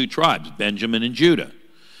only 2 tribes, Benjamin and Judah.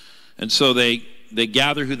 And so they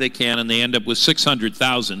gather who they can, and they end up with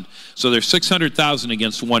 600,000. So there's 600,000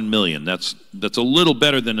 against 1 million. That's a little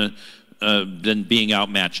better than being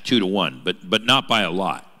outmatched 2-1, but not by a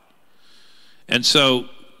lot. And so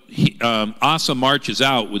Asa marches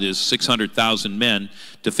out with his 600,000 men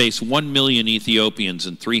to face 1 million Ethiopians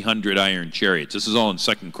and 300 iron chariots. This is all in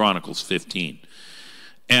 2 Chronicles 15.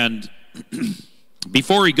 And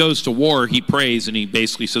before he goes to war, he prays, and he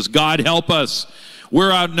basically says, God, help us.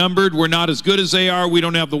 We're outnumbered. We're not as good as they are. We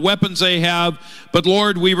don't have the weapons they have. But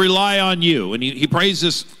Lord, we rely on you. And he prays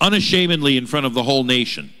this unashamedly in front of the whole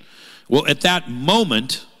nation. Well, at that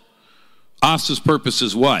moment, Asa's purpose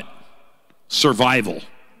is what? Survival.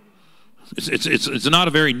 It's not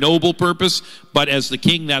a very noble purpose, but as the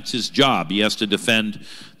king, that's his job. He has to defend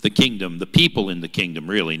the kingdom, the people in the kingdom,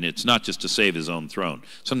 really. And it's not just to save his own throne.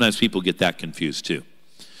 Sometimes people get that confused too.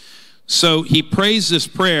 So he prays this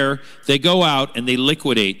prayer. They go out and they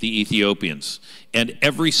liquidate the Ethiopians. And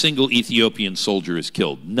every single Ethiopian soldier is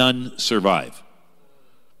killed. None survive.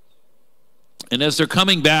 And as they're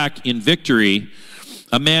coming back in victory,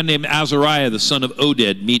 a man named Azariah, the son of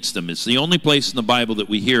Oded, meets them. It's the only place in the Bible that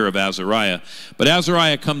we hear of Azariah. But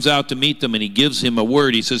Azariah comes out to meet them, and he gives him a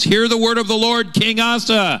word. He says, hear the word of the Lord, King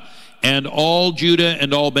Asa, and all Judah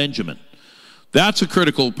and all Benjamin. That's a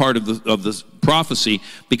critical part of the prophecy,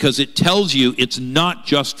 because it tells you it's not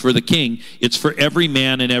just for the king, it's for every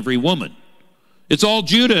man and every woman. It's all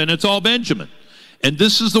Judah and it's all Benjamin. And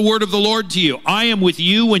this is the word of the Lord to you. I am with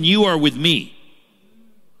you when you are with me.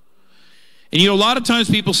 And a lot of times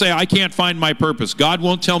people say, I can't find my purpose. God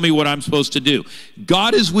won't tell me what I'm supposed to do.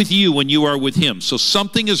 God is with you when you are with him. So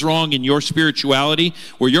something is wrong in your spirituality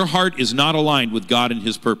where your heart is not aligned with God and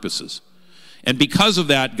his purposes. And because of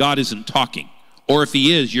that, God isn't talking. Or if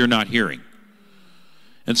he is, you're not hearing.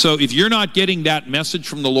 And so if you're not getting that message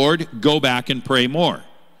from the Lord, go back and pray more.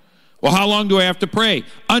 Well, how long do I have to pray?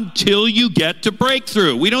 Until you get to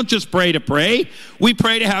breakthrough. We don't just pray to pray. We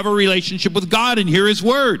pray to have a relationship with God and hear his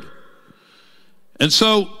word. And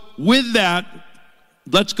so with that,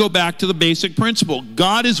 let's go back to the basic principle.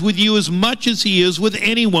 God is with you as much as he is with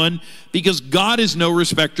anyone, because God is no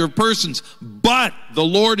respecter of persons. But the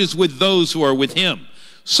Lord is with those who are with him.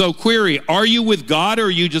 So query, are you with God, or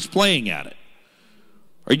are you just playing at it?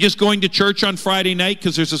 Are you just going to church on Friday night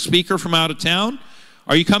because there's a speaker from out of town?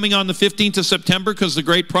 Are you coming on the 15th of September because the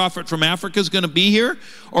great prophet from Africa is going to be here?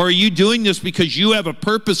 Or are you doing this because you have a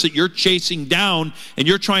purpose that you're chasing down and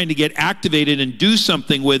you're trying to get activated and do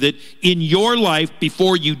something with it in your life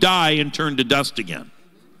before you die and turn to dust again?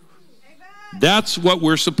 That's what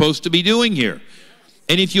we're supposed to be doing here.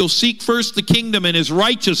 And if you'll seek first the kingdom and his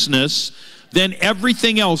righteousness, then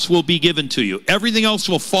everything else will be given to you. Everything else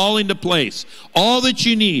will fall into place. All that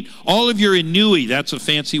you need, all of your ennui, that's a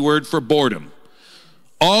fancy word for boredom.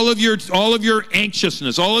 All of your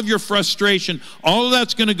anxiousness, all of your frustration, all of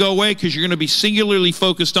that's going to go away because you're going to be singularly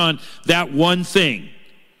focused on that one thing.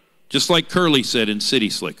 Just like Curly said in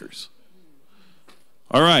City Slickers.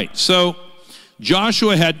 All right, so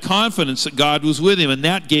Joshua had confidence that God was with him, and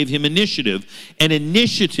that gave him initiative. And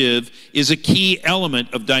initiative is a key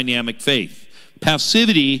element of dynamic faith.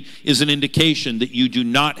 Passivity is an indication that you do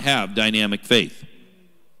not have dynamic faith.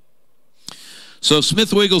 So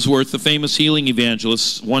Smith Wigglesworth, the famous healing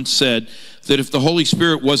evangelist, once said that if the Holy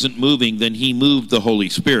Spirit wasn't moving, then he moved the Holy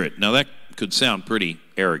Spirit. Now that could sound pretty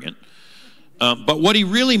arrogant. But what he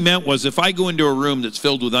really meant was, if I go into a room that's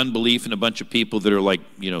filled with unbelief and a bunch of people that are like,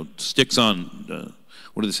 sticks on,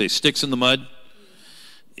 what do they say, sticks in the mud?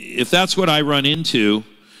 If that's what I run into,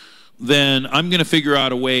 then I'm going to figure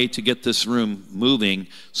out a way to get this room moving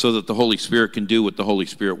so that the Holy Spirit can do what the Holy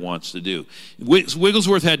Spirit wants to do.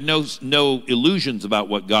 Wigglesworth had no illusions about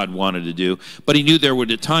what God wanted to do, but he knew there would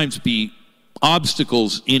at times be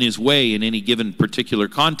obstacles in his way in any given particular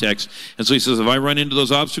context. And so he says, if I run into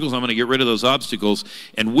those obstacles, I'm going to get rid of those obstacles,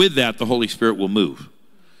 and with that, the Holy Spirit will move.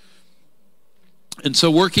 And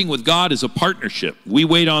so working with God is a partnership. We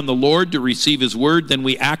wait on the Lord to receive his word, then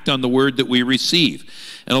we act on the word that we receive.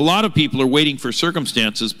 And a lot of people are waiting for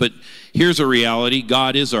circumstances, but here's a reality: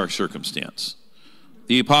 God is our circumstance.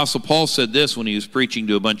 The Apostle Paul said this when he was preaching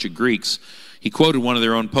to a bunch of Greeks. He quoted one of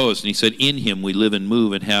their own poets, and he said, in him we live and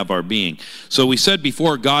move and have our being. So we said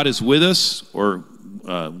before, God is with us, or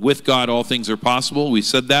with God all things are possible. We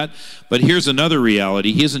said that. But here's another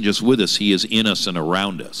reality: he isn't just with us, he is in us and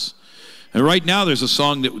around us. And right now there's a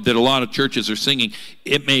song that a lot of churches are singing.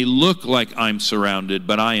 It may look like I'm surrounded,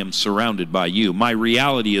 but I am surrounded by you. My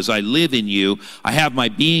reality is I live in you. I have my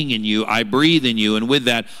being in you. I breathe in you. And with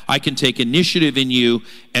that, I can take initiative in you.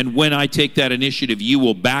 And when I take that initiative, you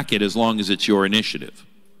will back it as long as it's your initiative.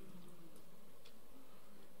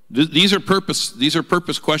 These are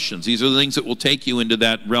purpose questions. These are the things that will take you into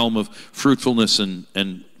that realm of fruitfulness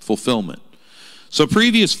and fulfillment. So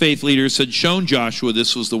previous faith leaders had shown Joshua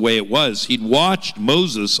this was the way it was. He'd watched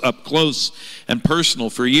Moses up close and personal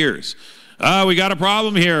for years. We got a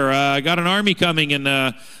problem here. I got an army coming,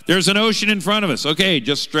 and there's an ocean in front of us. Okay,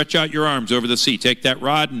 just stretch out your arms over the sea. Take that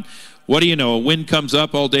rod, and what do you know? A wind comes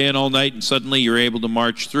up all day and all night, and suddenly you're able to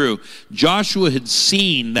march through. Joshua had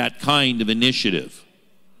seen that kind of initiative.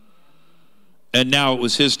 And now it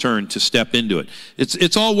was his turn to step into it.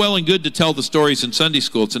 It's all well and good to tell the stories in Sunday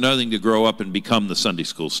school. It's another thing to grow up and become the Sunday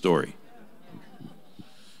school story.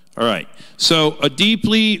 All right. So a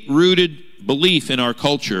deeply rooted belief in our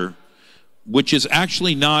culture, which is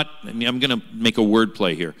actually not, I'm going to make a word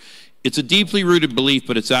play here. It's a deeply rooted belief,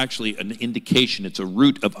 but it's actually an indication. It's a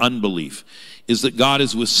root of unbelief, is that God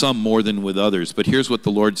is with some more than with others. But here's what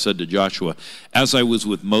the Lord said to Joshua: as I was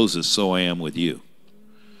with Moses, so I am with you.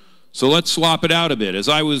 So let's swap it out a bit. As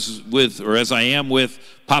I am with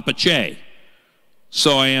Papa Che,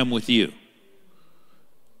 so I am with you.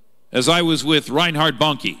 As I was with Reinhard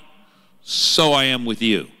Bonnke, so I am with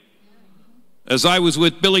you. As I was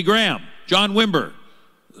with Billy Graham, John Wimber,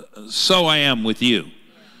 so I am with you.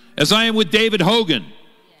 As I am with David Hogan,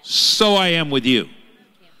 so I am with you.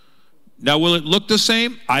 Now, will it look the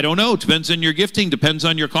same? I don't know. It depends on your gifting, depends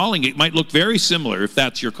on your calling. It might look very similar if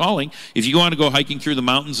that's your calling. If you want to go hiking through the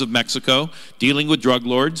mountains of Mexico, dealing with drug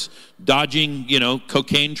lords, dodging,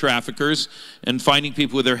 cocaine traffickers, and finding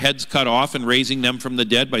people with their heads cut off and raising them from the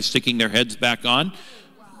dead by sticking their heads back on,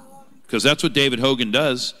 because that's what David Hogan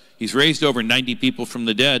does. He's raised over 90 people from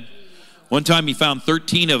the dead. One time he found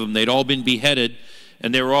 13 of them. They'd all been beheaded,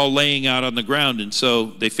 and they were all laying out on the ground, and so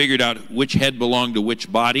they figured out which head belonged to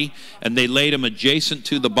which body, and they laid them adjacent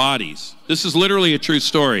to the bodies. This is literally a true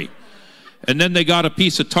story. And then they got a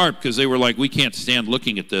piece of tarp, because they were like, we can't stand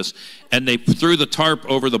looking at this, and they threw the tarp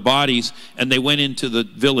over the bodies, and they went into the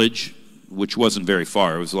village, which wasn't very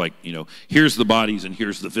far. It was like, here's the bodies and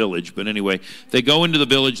here's the village. But anyway, they go into the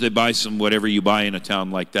village, they buy some whatever you buy in a town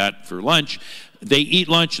like that for lunch. They eat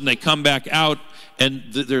lunch, and they come back out, and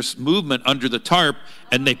there's movement under the tarp,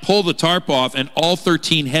 and they pull the tarp off, and all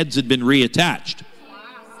 13 heads had been reattached.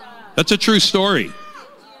 That's a true story.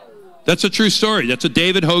 That's a true story. That's a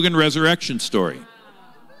David Hogan resurrection story.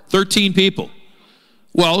 13 people.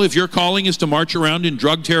 Well, if your calling is to march around in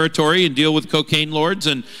drug territory and deal with cocaine lords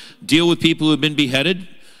and deal with people who have been beheaded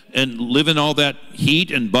and live in all that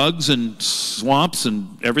heat and bugs and swamps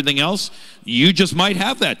and everything else, you just might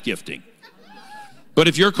have that gifting. But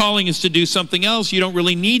if your calling is to do something else, you don't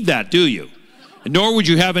really need that, do you? Nor would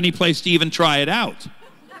you have any place to even try it out.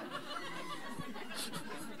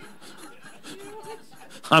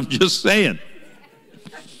 I'm just saying.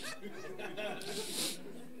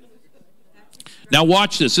 Now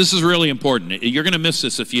watch this. This is really important. You're going to miss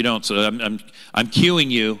this if you don't. So I'm cueing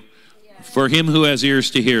you. For him who has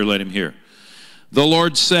ears to hear, let him hear. The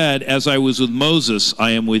Lord said, as I was with Moses,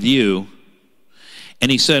 I am with you.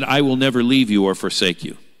 And he said, I will never leave you or forsake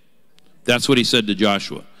you. That's what he said to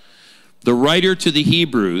Joshua. The writer to the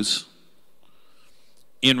Hebrews,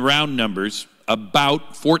 in round numbers,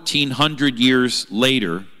 about 1,400 years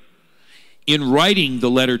later, in writing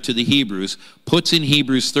the letter to the Hebrews, puts in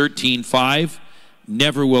Hebrews 13:5,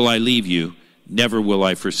 never will I leave you, never will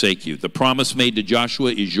I forsake you. The promise made to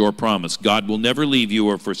Joshua is your promise. God will never leave you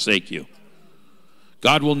or forsake you.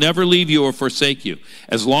 God will never leave you or forsake you.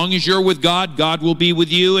 As long as you're with God, God will be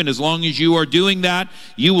with you, and as long as you are doing that,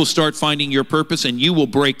 you will start finding your purpose, and you will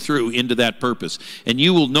break through into that purpose. And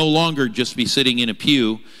you will no longer just be sitting in a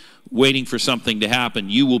pew waiting for something to happen.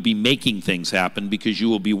 You will be making things happen because you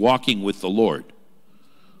will be walking with the Lord.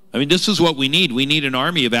 I mean, this is what we need. We need an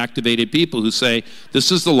army of activated people who say,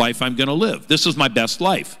 this is the life I'm going to live. This is my best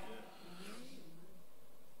life.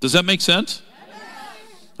 Does that make sense?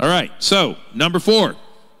 All right, so number 4,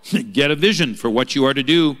 get a vision for what you are to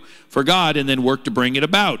do for God and then work to bring it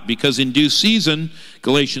about. Because in due season,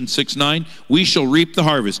 Galatians 6:9, we shall reap the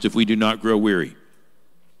harvest if we do not grow weary.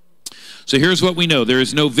 So here's what we know. There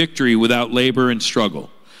is no victory without labor and struggle.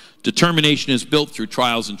 Determination is built through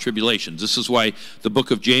trials and tribulations. This is why the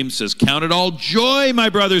book of James says, count it all joy, my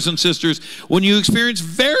brothers and sisters, when you experience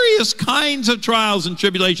various kinds of trials and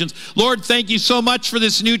tribulations. Lord, thank you so much for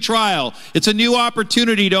this new trial. It's a new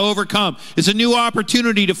opportunity to overcome. It's a new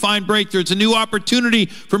opportunity to find breakthrough. It's a new opportunity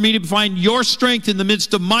for me to find your strength in the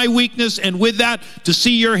midst of my weakness, and with that, to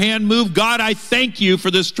see your hand move. God, I thank you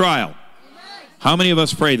for this trial. How many of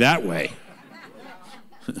us pray that way?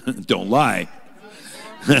 Don't lie.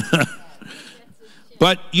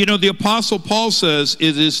 But, you know, the Apostle Paul says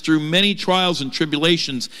it is through many trials and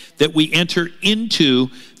tribulations that we enter into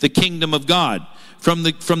the kingdom of God. From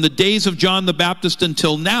the days of John the Baptist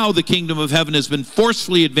until now, the kingdom of heaven has been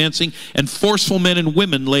forcefully advancing, and forceful men and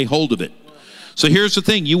women lay hold of it. So here's the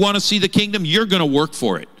thing. You want to see the kingdom? You're going to work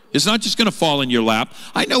for it. It's not just going to fall in your lap.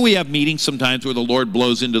 I know we have meetings sometimes where the Lord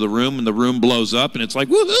blows into the room and the room blows up and it's like,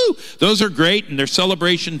 woohoo! Those are great and they're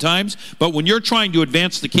celebration times. But when you're trying to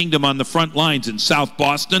advance the kingdom on the front lines in South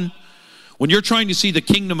Boston, when you're trying to see the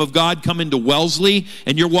kingdom of God come into Wellesley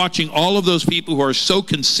and you're watching all of those people who are so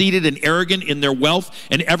conceited and arrogant in their wealth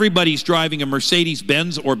and everybody's driving a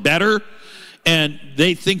Mercedes-Benz or better, and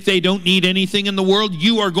they think they don't need anything in the world,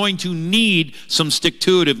 you are going to need some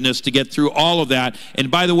stick-to-itiveness to get through all of that.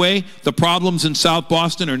 And by the way, the problems in South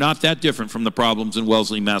Boston are not that different from the problems in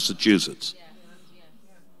Wellesley, Massachusetts.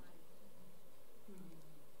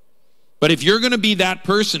 But if you're going to be that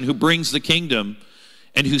person who brings the kingdom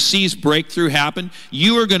and who sees breakthrough happen,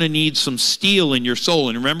 you are going to need some steel in your soul.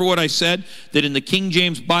 And remember what I said? That in the King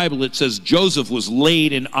James Bible it says Joseph was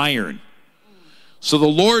laid in iron. So the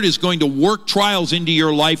Lord is going to work trials into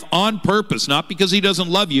your life on purpose, not because he doesn't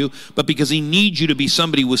love you, but because he needs you to be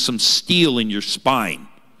somebody with some steel in your spine.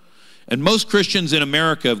 And most Christians in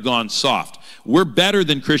America have gone soft. We're better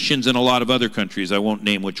than Christians in a lot of other countries. I won't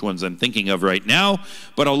name which ones I'm thinking of right now,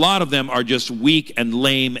 but a lot of them are just weak and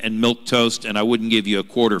lame and milquetoast, and I wouldn't give you a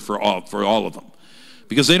quarter for all of them.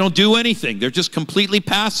 Because they don't do anything. They're just completely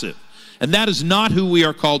passive. And that is not who we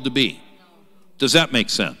are called to be. Does that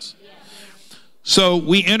make sense? So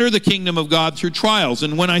we enter the kingdom of God through trials.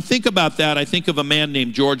 And when I think about that, I think of a man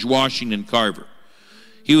named George Washington Carver.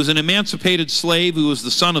 He was an emancipated slave who was the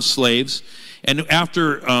son of slaves. And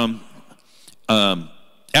after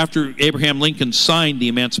Abraham Lincoln signed the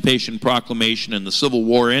Emancipation Proclamation and the Civil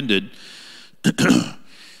War ended,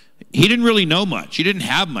 he didn't really know much. He didn't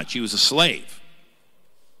have much. He was a slave.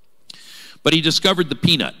 But he discovered the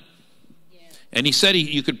peanut. And he said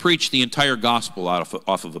you could preach the entire gospel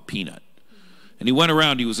off of a peanut. And he went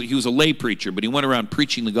around, he was a lay preacher, but he went around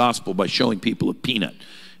preaching the gospel by showing people a peanut.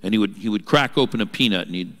 And he would crack open a peanut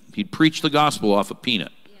and he'd preach the gospel off a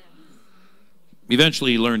peanut.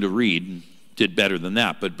 Eventually he learned to read and did better than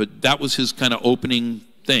that, but that was his kind of opening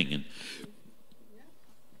thing. And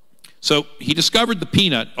So he discovered the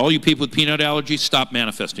peanut. All you people with peanut allergies, stop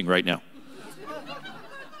manifesting right now.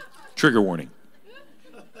 Trigger warning.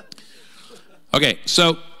 Okay,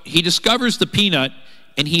 so he discovers the peanut,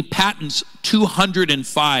 and he patents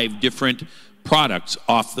 205 different products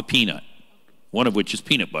off the peanut, one of which is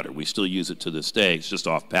peanut butter. We still use it to this day. It's just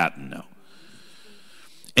off patent now.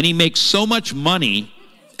 And he makes so much money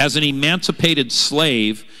as an emancipated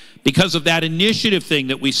slave because of that initiative thing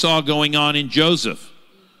that we saw going on in Joseph.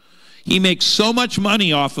 He makes so much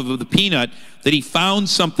money off of the peanut that he found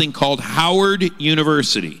something called Howard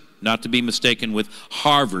University, not to be mistaken with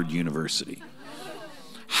Harvard University.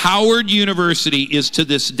 Howard University is to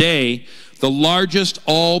this day the largest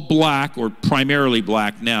all-black, or primarily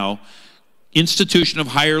black now, institution of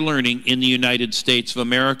higher learning in the United States of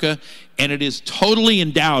America, and it is totally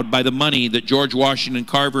endowed by the money that George Washington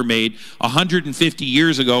Carver made 150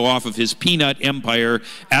 years ago off of his peanut empire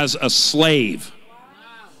as a slave.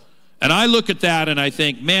 And I look at that and I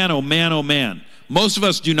think, man, oh man, oh man. Most of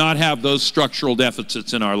us do not have those structural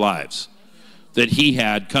deficits in our lives that he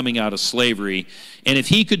had coming out of slavery. And if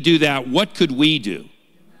he could do that, what could we do?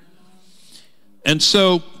 And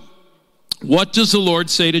so, what does the Lord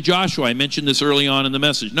say to Joshua? I mentioned this early on in the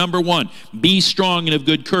message. Number 1, be strong and of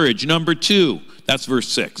good courage. Number 2, that's verse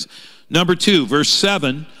 6. Number 2, verse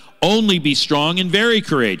 7, only be strong and very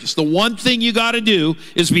courageous. The one thing you got to do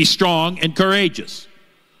is be strong and courageous.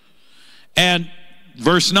 And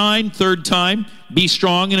verse 9, third time, be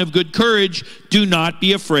strong and of good courage. Do not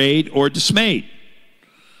be afraid or dismayed.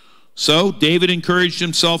 So David encouraged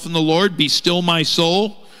himself in the Lord. Be still, my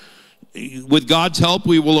soul. With God's help,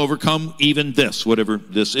 we will overcome even this, whatever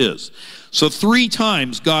this is. So 3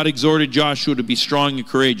 times God exhorted Joshua to be strong and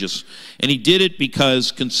courageous. And he did it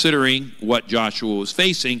because, considering what Joshua was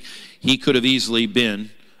facing, he could have easily been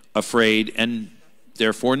afraid and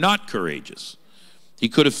therefore not courageous. He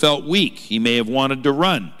could have felt weak. He may have wanted to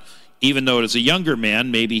run. Even though as a younger man,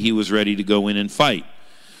 maybe he was ready to go in and fight.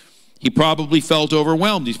 He probably felt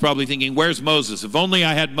overwhelmed. He's probably thinking, where's Moses? If only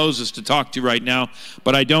I had Moses to talk to right now,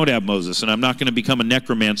 but I don't have Moses, and I'm not going to become a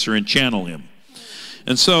necromancer and channel him.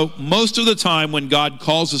 And so most of the time when God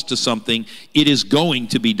calls us to something, it is going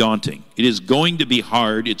to be daunting. It is going to be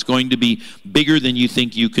hard. It's going to be bigger than you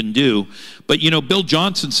think you can do. But you know, Bill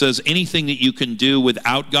Johnson says anything that you can do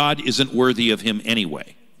without God isn't worthy of him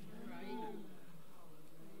anyway.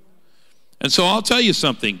 And so I'll tell you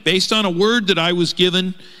something. Based on a word that I was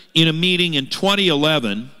given in a meeting in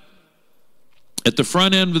 2011 at the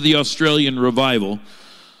front end of the Australian revival,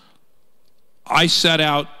 I set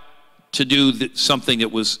out to do something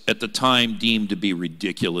that was at the time deemed to be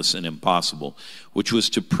ridiculous and impossible, which was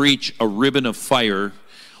to preach a ribbon of fire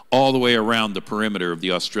all the way around the perimeter of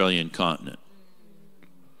the Australian continent.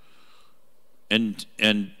 And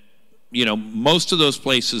you know, most of those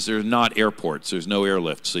places are not airports. There's no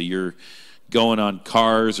airlift, so you're going on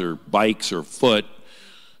cars or bikes or foot.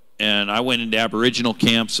 And I went into Aboriginal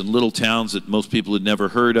camps and little towns that most people had never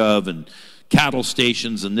heard of, and cattle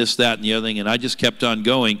stations and this, that, and the other thing. And I just kept on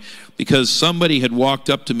going because somebody had walked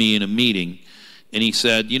up to me in a meeting and he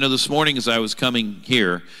said, you know, this morning as I was coming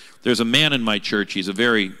here, there's a man in my church. He's a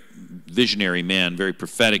very visionary man, very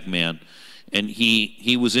prophetic man. And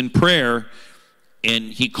he was in prayer,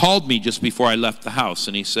 and he called me just before I left the house.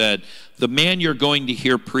 And he said, the man you're going to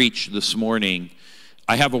hear preach this morning,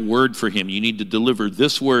 I have a word for him. You need to deliver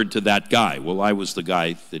this word to that guy. Well, I was the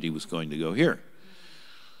guy that he was going to go hear.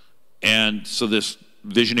 And so this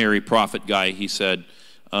visionary prophet guy, he said,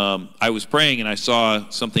 I was praying and I saw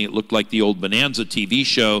something that looked like the old Bonanza TV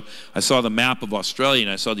show. I saw the map of Australia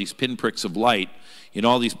and I saw these pinpricks of light in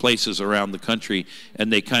all these places around the country,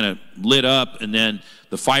 and they kind of lit up, and then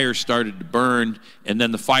the fire started to burn, and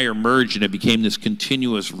then the fire merged and it became this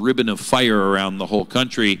continuous ribbon of fire around the whole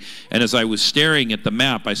country. And as I was staring at the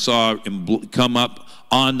map, I saw come up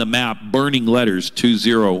on the map burning letters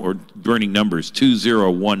 20, or burning numbers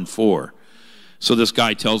 2014. So this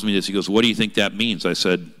guy tells me this. He goes, what do you think that means? I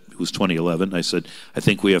said, it was 2011. I said, I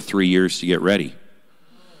think we have 3 years to get ready.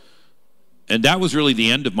 And that was really the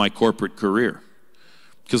end of my corporate career,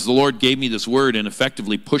 because the Lord gave me this word and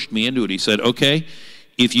effectively pushed me into it. He said, okay,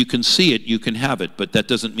 if you can see it, you can have it, but that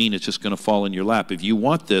doesn't mean it's just going to fall in your lap. If you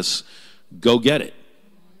want this, go get it.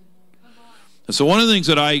 And so one of the things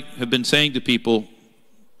that I have been saying to people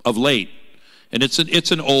of late, and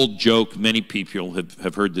it's an old joke, many people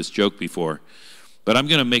have heard this joke before, but I'm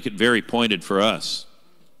going to make it very pointed for us.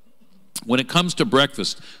 When it comes to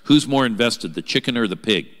breakfast, who's more invested, the chicken or the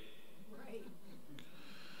pig?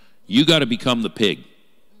 You got to become the pig.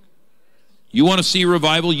 You want to see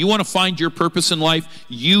revival? You want to find your purpose in life?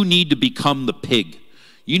 You need to become the pig.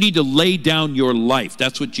 You need to lay down your life.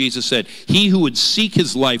 That's what Jesus said. He who would seek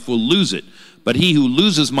his life will lose it. But he who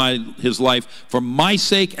loses his life for my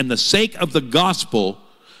sake and the sake of the gospel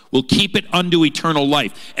will keep it unto eternal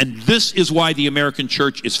life. And this is why the American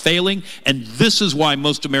church is failing. And this is why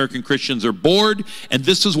most American Christians are bored. And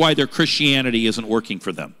this is why their Christianity isn't working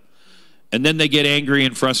for them. And then they get angry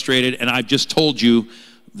and frustrated. And I've just told you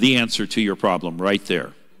the answer to your problem right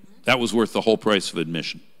there. That was worth the whole price of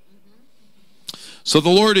admission. So the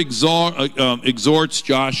Lord exhorts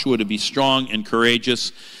Joshua to be strong and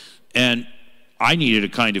courageous. And I needed a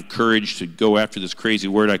kind of courage to go after this crazy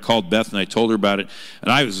word. I called Beth and I told her about it.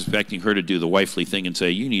 And I was expecting her to do the wifely thing and say,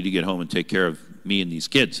 you need to get home and take care of me and these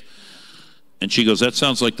kids. And she goes, that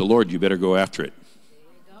sounds like the Lord. You better go after it.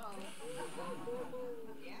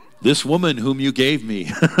 This woman whom you gave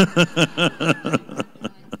me.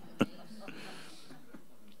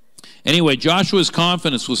 Anyway, Joshua's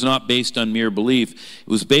confidence was not based on mere belief. It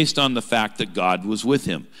was based on the fact that God was with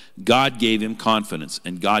him. God gave him confidence,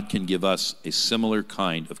 and God can give us a similar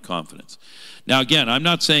kind of confidence. Now, again, I'm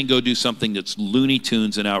not saying go do something that's Looney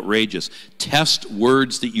Tunes and outrageous. Test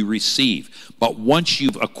words that you receive. But once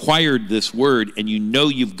you've acquired this word and you know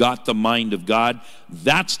you've got the mind of God,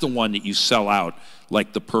 that's the one that you sell out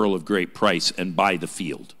like the pearl of great price and buy the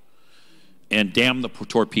field. And damn the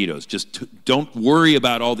torpedoes. Just don't worry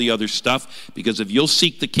about all the other stuff, because if you'll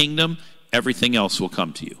seek the kingdom, everything else will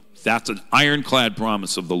come to you. That's an ironclad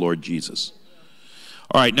promise of the Lord Jesus.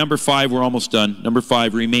 All right, number 5, we're almost done. Number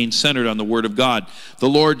 5, remain centered on the word of God. The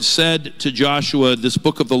Lord said to Joshua, this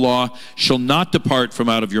book of the law shall not depart from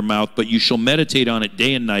out of your mouth, but you shall meditate on it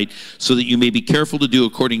day and night, so that you may be careful to do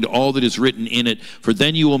according to all that is written in it. For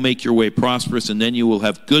then you will make your way prosperous, and then you will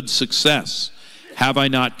have good success. Have I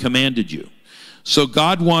not commanded you? So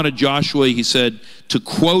God wanted Joshua, he said, to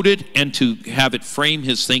quote it and to have it frame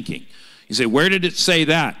his thinking. You say, where did it say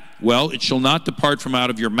that? Well, it shall not depart from out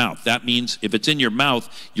of your mouth. That means if it's in your mouth,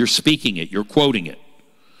 you're speaking it, you're quoting it.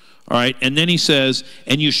 All right, and then he says,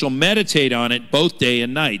 and you shall meditate on it both day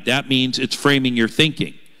and night. That means it's framing your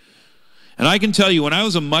thinking. And I can tell you, when I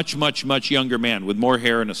was a much, much, much younger man with more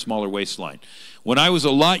hair and a smaller waistline, when I was a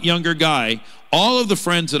lot younger guy, all of the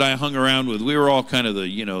friends that I hung around with, we were all kind of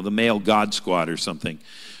the male God squad or something.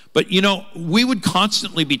 But, we would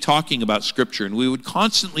constantly be talking about Scripture, and we would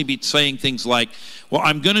constantly be saying things like, well,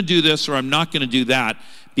 I'm going to do this or I'm not going to do that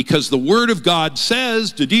because the Word of God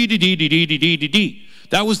says, da-dee-dee-dee-dee-dee-dee-dee-dee.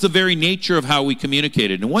 That was the very nature of how we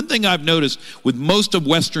communicated. And one thing I've noticed with most of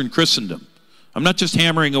Western Christendom, I'm not just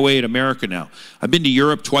hammering away at America now. I've been to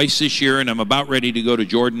Europe twice this year, and I'm about ready to go to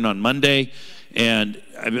Jordan on Monday. And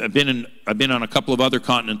I've been on a couple of other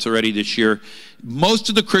continents already this year. Most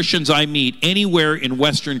of the Christians I meet anywhere in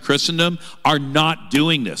Western Christendom are not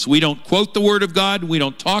doing this. We don't quote the Word of God. We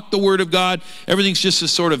don't talk the Word of God. Everything's just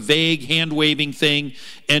this sort of vague, hand-waving thing.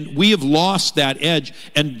 And we have lost that edge.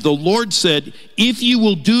 And the Lord said, if you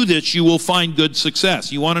will do this, you will find good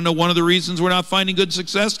success. You want to know one of the reasons we're not finding good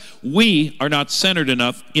success? We are not centered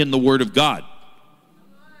enough in the Word of God.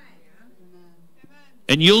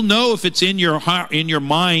 And you'll know if it's in your heart, in your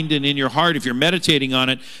mind and in your heart, if you're meditating on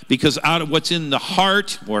it, because out of what's in the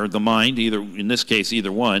heart or the mind, either in this case,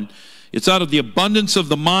 either one, it's out of the abundance of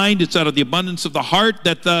the mind, it's out of the abundance of the heart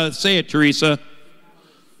that say it, Teresa,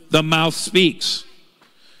 the mouth speaks.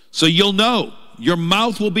 So you'll know. Your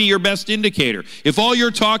mouth will be your best indicator. If all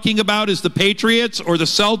you're talking about is the Patriots or the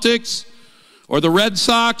Celtics or the Red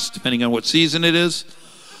Sox, depending on what season it is,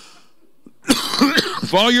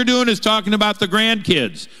 if all you're doing is talking about the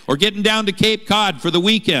grandkids or getting down to Cape Cod for the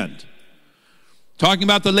weekend, talking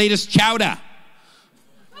about the latest chowder,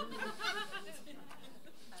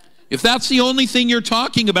 if that's the only thing you're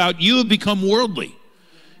talking about, you have become worldly.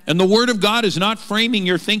 And the Word of God is not framing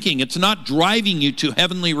your thinking. It's not driving you to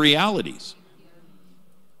heavenly realities.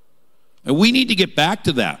 And we need to get back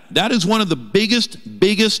to that. That is one of the biggest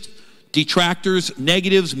detractors,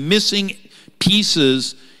 negatives, missing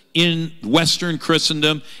pieces in Western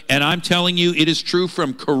Christendom. And I'm telling you, it is true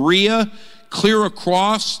from Korea clear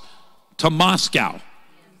across to Moscow.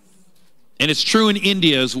 And it's true in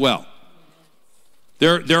India as well.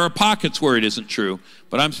 There are pockets where it isn't true,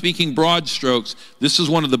 but I'm speaking broad strokes. This is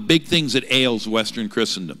one of the big things that ails Western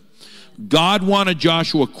Christendom. God wanted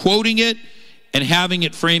Joshua quoting it and having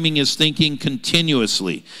it framing his thinking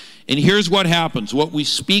continuously. And here's what happens. What we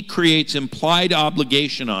speak creates implied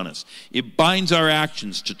obligation on us. It binds our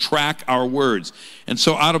actions to track our words. And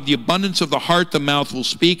so out of the abundance of the heart, the mouth will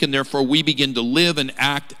speak, and therefore we begin to live and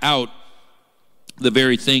act out the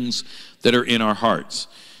very things that are in our hearts.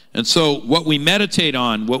 And so what we meditate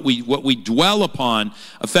on, what we dwell upon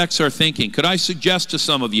affects our thinking. Could I suggest to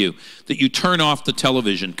some of you that you turn off the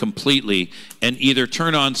television completely and either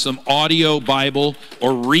turn on some audio Bible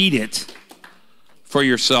or read it for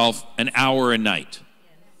yourself an hour a night?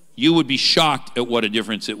 You would be shocked at what a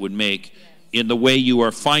difference it would make in the way you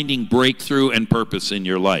are finding breakthrough and purpose in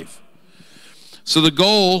your life. So the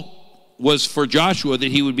goal was for Joshua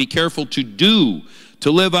that he would be careful to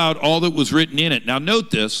live out all that was written in it. Now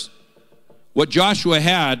note this, what Joshua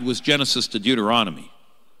had was Genesis to Deuteronomy.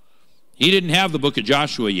 He didn't have the book of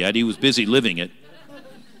Joshua yet, he was busy living it.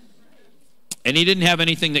 And he didn't have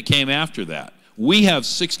anything that came after that. We have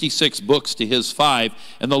 66 books to his 5,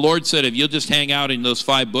 and the Lord said, if you'll just hang out in those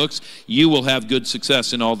 5 books, you will have good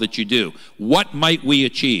success in all that you do. What might we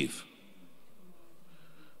achieve?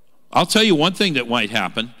 I'll tell you one thing that might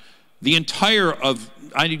happen.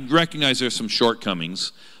 I recognize there's some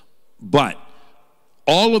shortcomings, but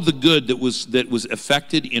all of the good that was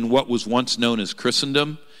affected in what was once known as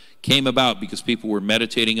Christendom came about because people were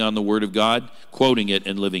meditating on the Word of God, quoting it,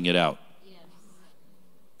 and living it out. Yes.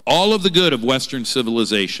 All of the good of Western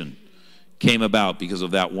civilization came about because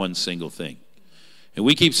of that one single thing. And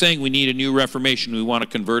we keep saying we need a new reformation. We want to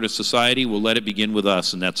convert a society. We'll let it begin with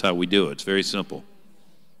us, and that's how we do it. It's very simple.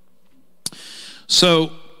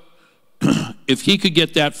 So if he could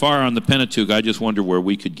get that far on the Pentateuch, I just wonder where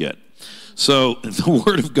we could get. So the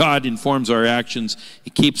Word of God informs our actions.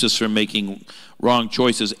 It keeps us from making wrong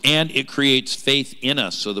choices, and it creates faith in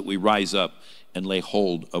us so that we rise up and lay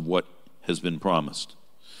hold of what has been promised.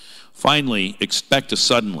 Finally, expect a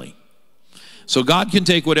suddenly. So God can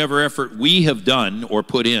take whatever effort we have done or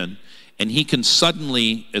put in, and he can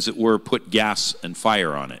suddenly, as it were, put gas and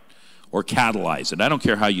fire on it or catalyze it. I don't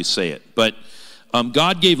care how you say it, but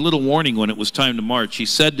God gave little warning when it was time to march. He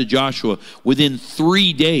said to Joshua, within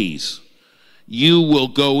 3 days, you will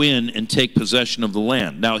go in and take possession of the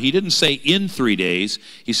land. Now, he didn't say in 3 days.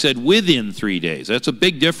 He said within 3 days. That's a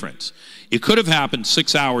big difference. It could have happened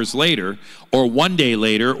 6 hours later or 1 day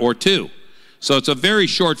later or 2. So it's a very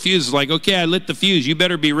short fuse. It's like, okay, I lit the fuse. You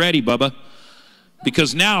better be ready, Bubba,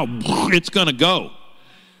 because now it's going to go.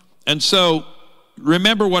 And so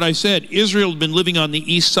remember what I said. Israel had been living on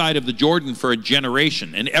the east side of the Jordan for a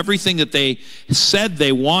generation, and everything that they said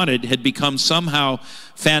they wanted had become somehow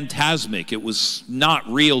phantasmic. It was not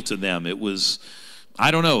real to them. It was,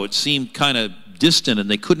 I don't know, it seemed kind of distant,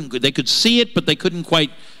 and they could see it, but they couldn't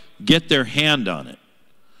quite get their hand on it.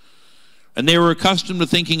 And they were accustomed to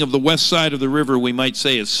thinking of the west side of the river, we might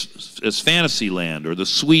say, as fantasy land or the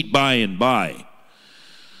sweet by and by.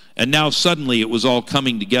 And now suddenly it was all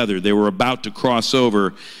coming together. They were about to cross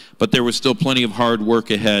over, but there was still plenty of hard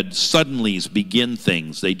work ahead. Suddenlies begin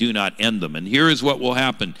things. They do not end them. And here is what will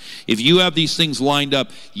happen. If you have these things lined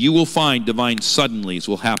up, you will find divine suddenlies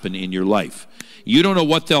will happen in your life. You don't know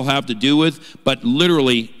what they'll have to do with, but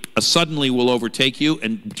literally a suddenly will overtake you,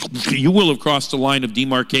 and you will have crossed the line of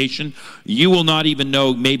demarcation. You will not even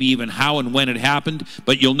know maybe even how and when it happened,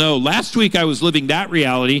 but you'll know, last week I was living that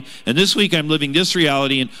reality, and this week I'm living this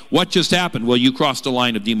reality, and what just happened? Well, you crossed a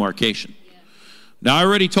line of demarcation. Now, I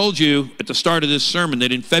already told you at the start of this sermon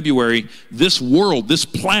that in February, this world, this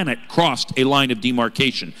planet crossed a line of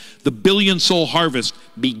demarcation. The billion-soul harvest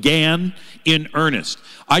began in earnest.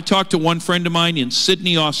 I talked to one friend of mine in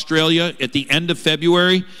Sydney, Australia at the end of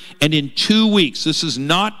February, and in 2 weeks, this is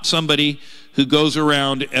not somebody who goes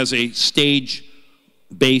around as a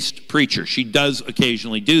stage-based preacher. She does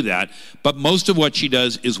occasionally do that, but most of what she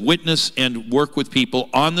does is witness and work with people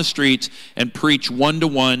on the streets and preach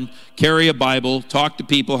one-to-one, carry a Bible, talk to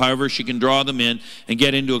people however she can draw them in, and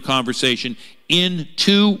get into a conversation. In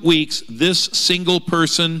 2 weeks, this single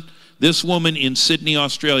person, this woman in Sydney,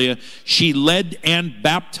 Australia, she led and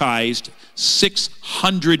baptized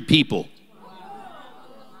 600 people.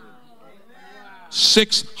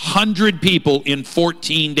 600 people in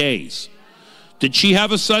 14 days. Did she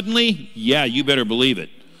have a suddenly? Yeah, you better believe it.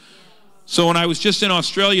 So when I was just in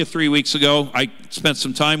Australia 3 weeks ago, I spent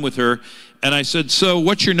some time with her, and I said, so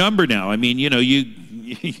what's your number now? I mean, you know, you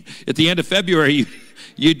at the end of February,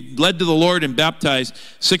 you led to the Lord and baptized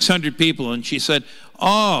 600 people. And she said,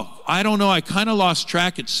 oh, I don't know, I kind of lost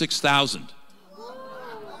track at 6,000.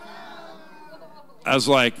 I was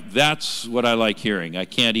like, that's what I like hearing. I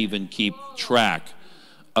can't even keep track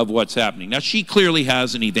of what's happening. Now, she clearly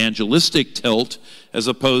has an evangelistic tilt as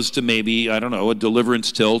opposed to maybe, I don't know, a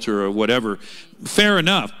deliverance tilt or whatever. Fair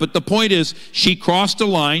enough. But the point is, she crossed a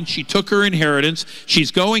line. She took her inheritance.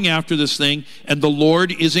 She's going after this thing, and the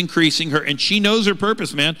Lord is increasing her. And she knows her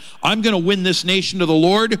purpose, man. I'm going to win this nation to the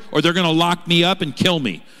Lord, or they're going to lock me up and kill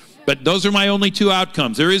me. But those are my only two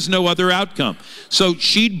outcomes. There is no other outcome. So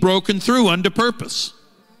she'd broken through unto purpose.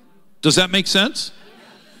 Does that make sense?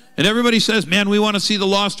 And everybody says, man, we want to see the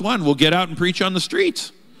lost one. We'll get out and preach on the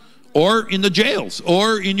streets, or in the jails,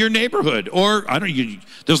 or in your neighborhood, or I don't know.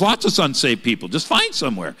 There's lots of unsaved people. Just find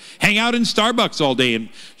somewhere. Hang out in Starbucks all day and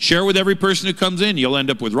share with every person who comes in. You'll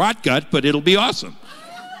end up with rot gut, but it'll be awesome.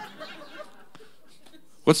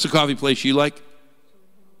 What's the coffee place you like?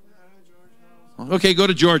 Okay, go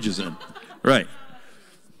to George's then. Right.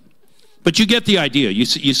 But you get the idea. You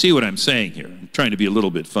see what I'm saying here. I'm trying to be a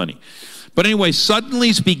little bit funny. But anyway,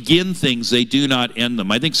 suddenlies begin things, they do not end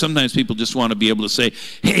them. I think sometimes people just want to be able to say,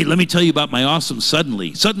 hey, let me tell you about my awesome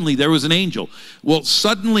suddenly. Suddenly there was an angel. Well,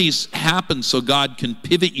 suddenlies happen so God can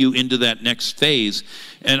pivot you into that next phase.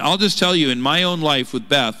 And I'll just tell you, in my own life with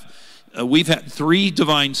Beth, we've had 3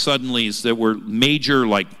 divine suddenlies that were major,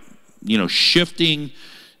 like, shifting,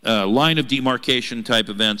 line of demarcation type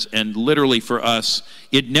events. And literally for us,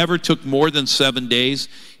 it never took more than 7 days.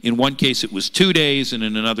 In one case it was 2 days, and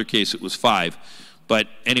in another case it was 5. But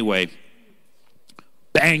anyway,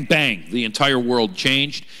 bang, bang, the entire world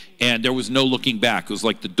changed, and there was no looking back. It was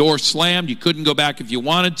like the door slammed. You couldn't go back if you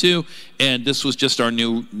wanted to, and this was just our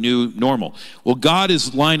new normal. Well, God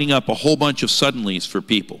is lining up a whole bunch of suddenlies for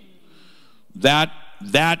people. That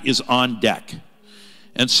is on deck.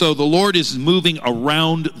 And so the Lord is moving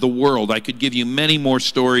around the world. I could give you many more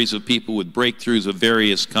stories of people with breakthroughs of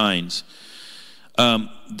various kinds.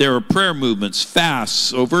 There are prayer movements,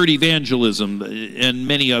 fasts, overt evangelism, and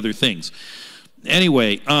many other things.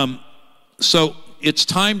 Anyway, so it's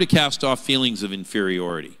time to cast off feelings of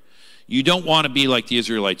inferiority. You don't want to be like the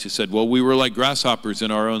Israelites who said, well, we were like grasshoppers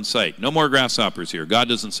in our own sight. No more grasshoppers here. God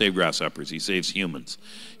doesn't save grasshoppers. He saves humans.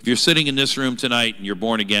 If you're sitting in this room tonight and you're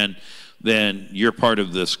born again, then you're part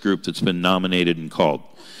of this group that's been nominated and called.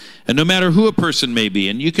 And no matter who a person may be,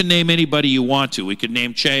 and you can name anybody you want to. We could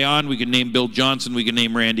name Cheon, we could name Bill Johnson, we could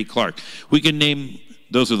name Randy Clark. We can name,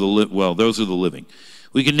 those are the living.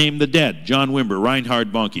 We can name the dead, John Wimber,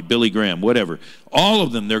 Reinhard Bonnke, Billy Graham, whatever. All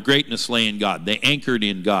of them, their greatness lay in God. They anchored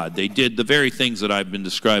in God. They did the very things that I've been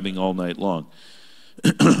describing all night long.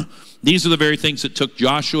 These are the very things that took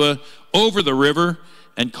Joshua over the river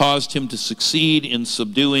and caused him to succeed in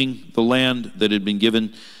subduing the land that had been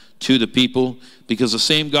given to the people, because the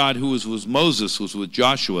same God who was with Moses was with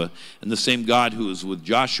Joshua, and the same God who is with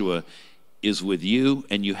Joshua is with you,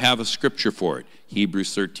 and you have a scripture for it,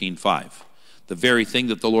 Hebrews 13:5. The very thing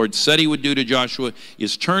that the Lord said he would do to Joshua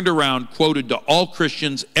is turned around, quoted to all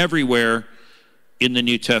Christians everywhere in the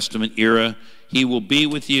New Testament era. He will be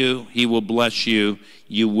with you, he will bless you,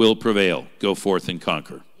 you will prevail. Go forth and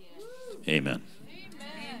conquer. Amen.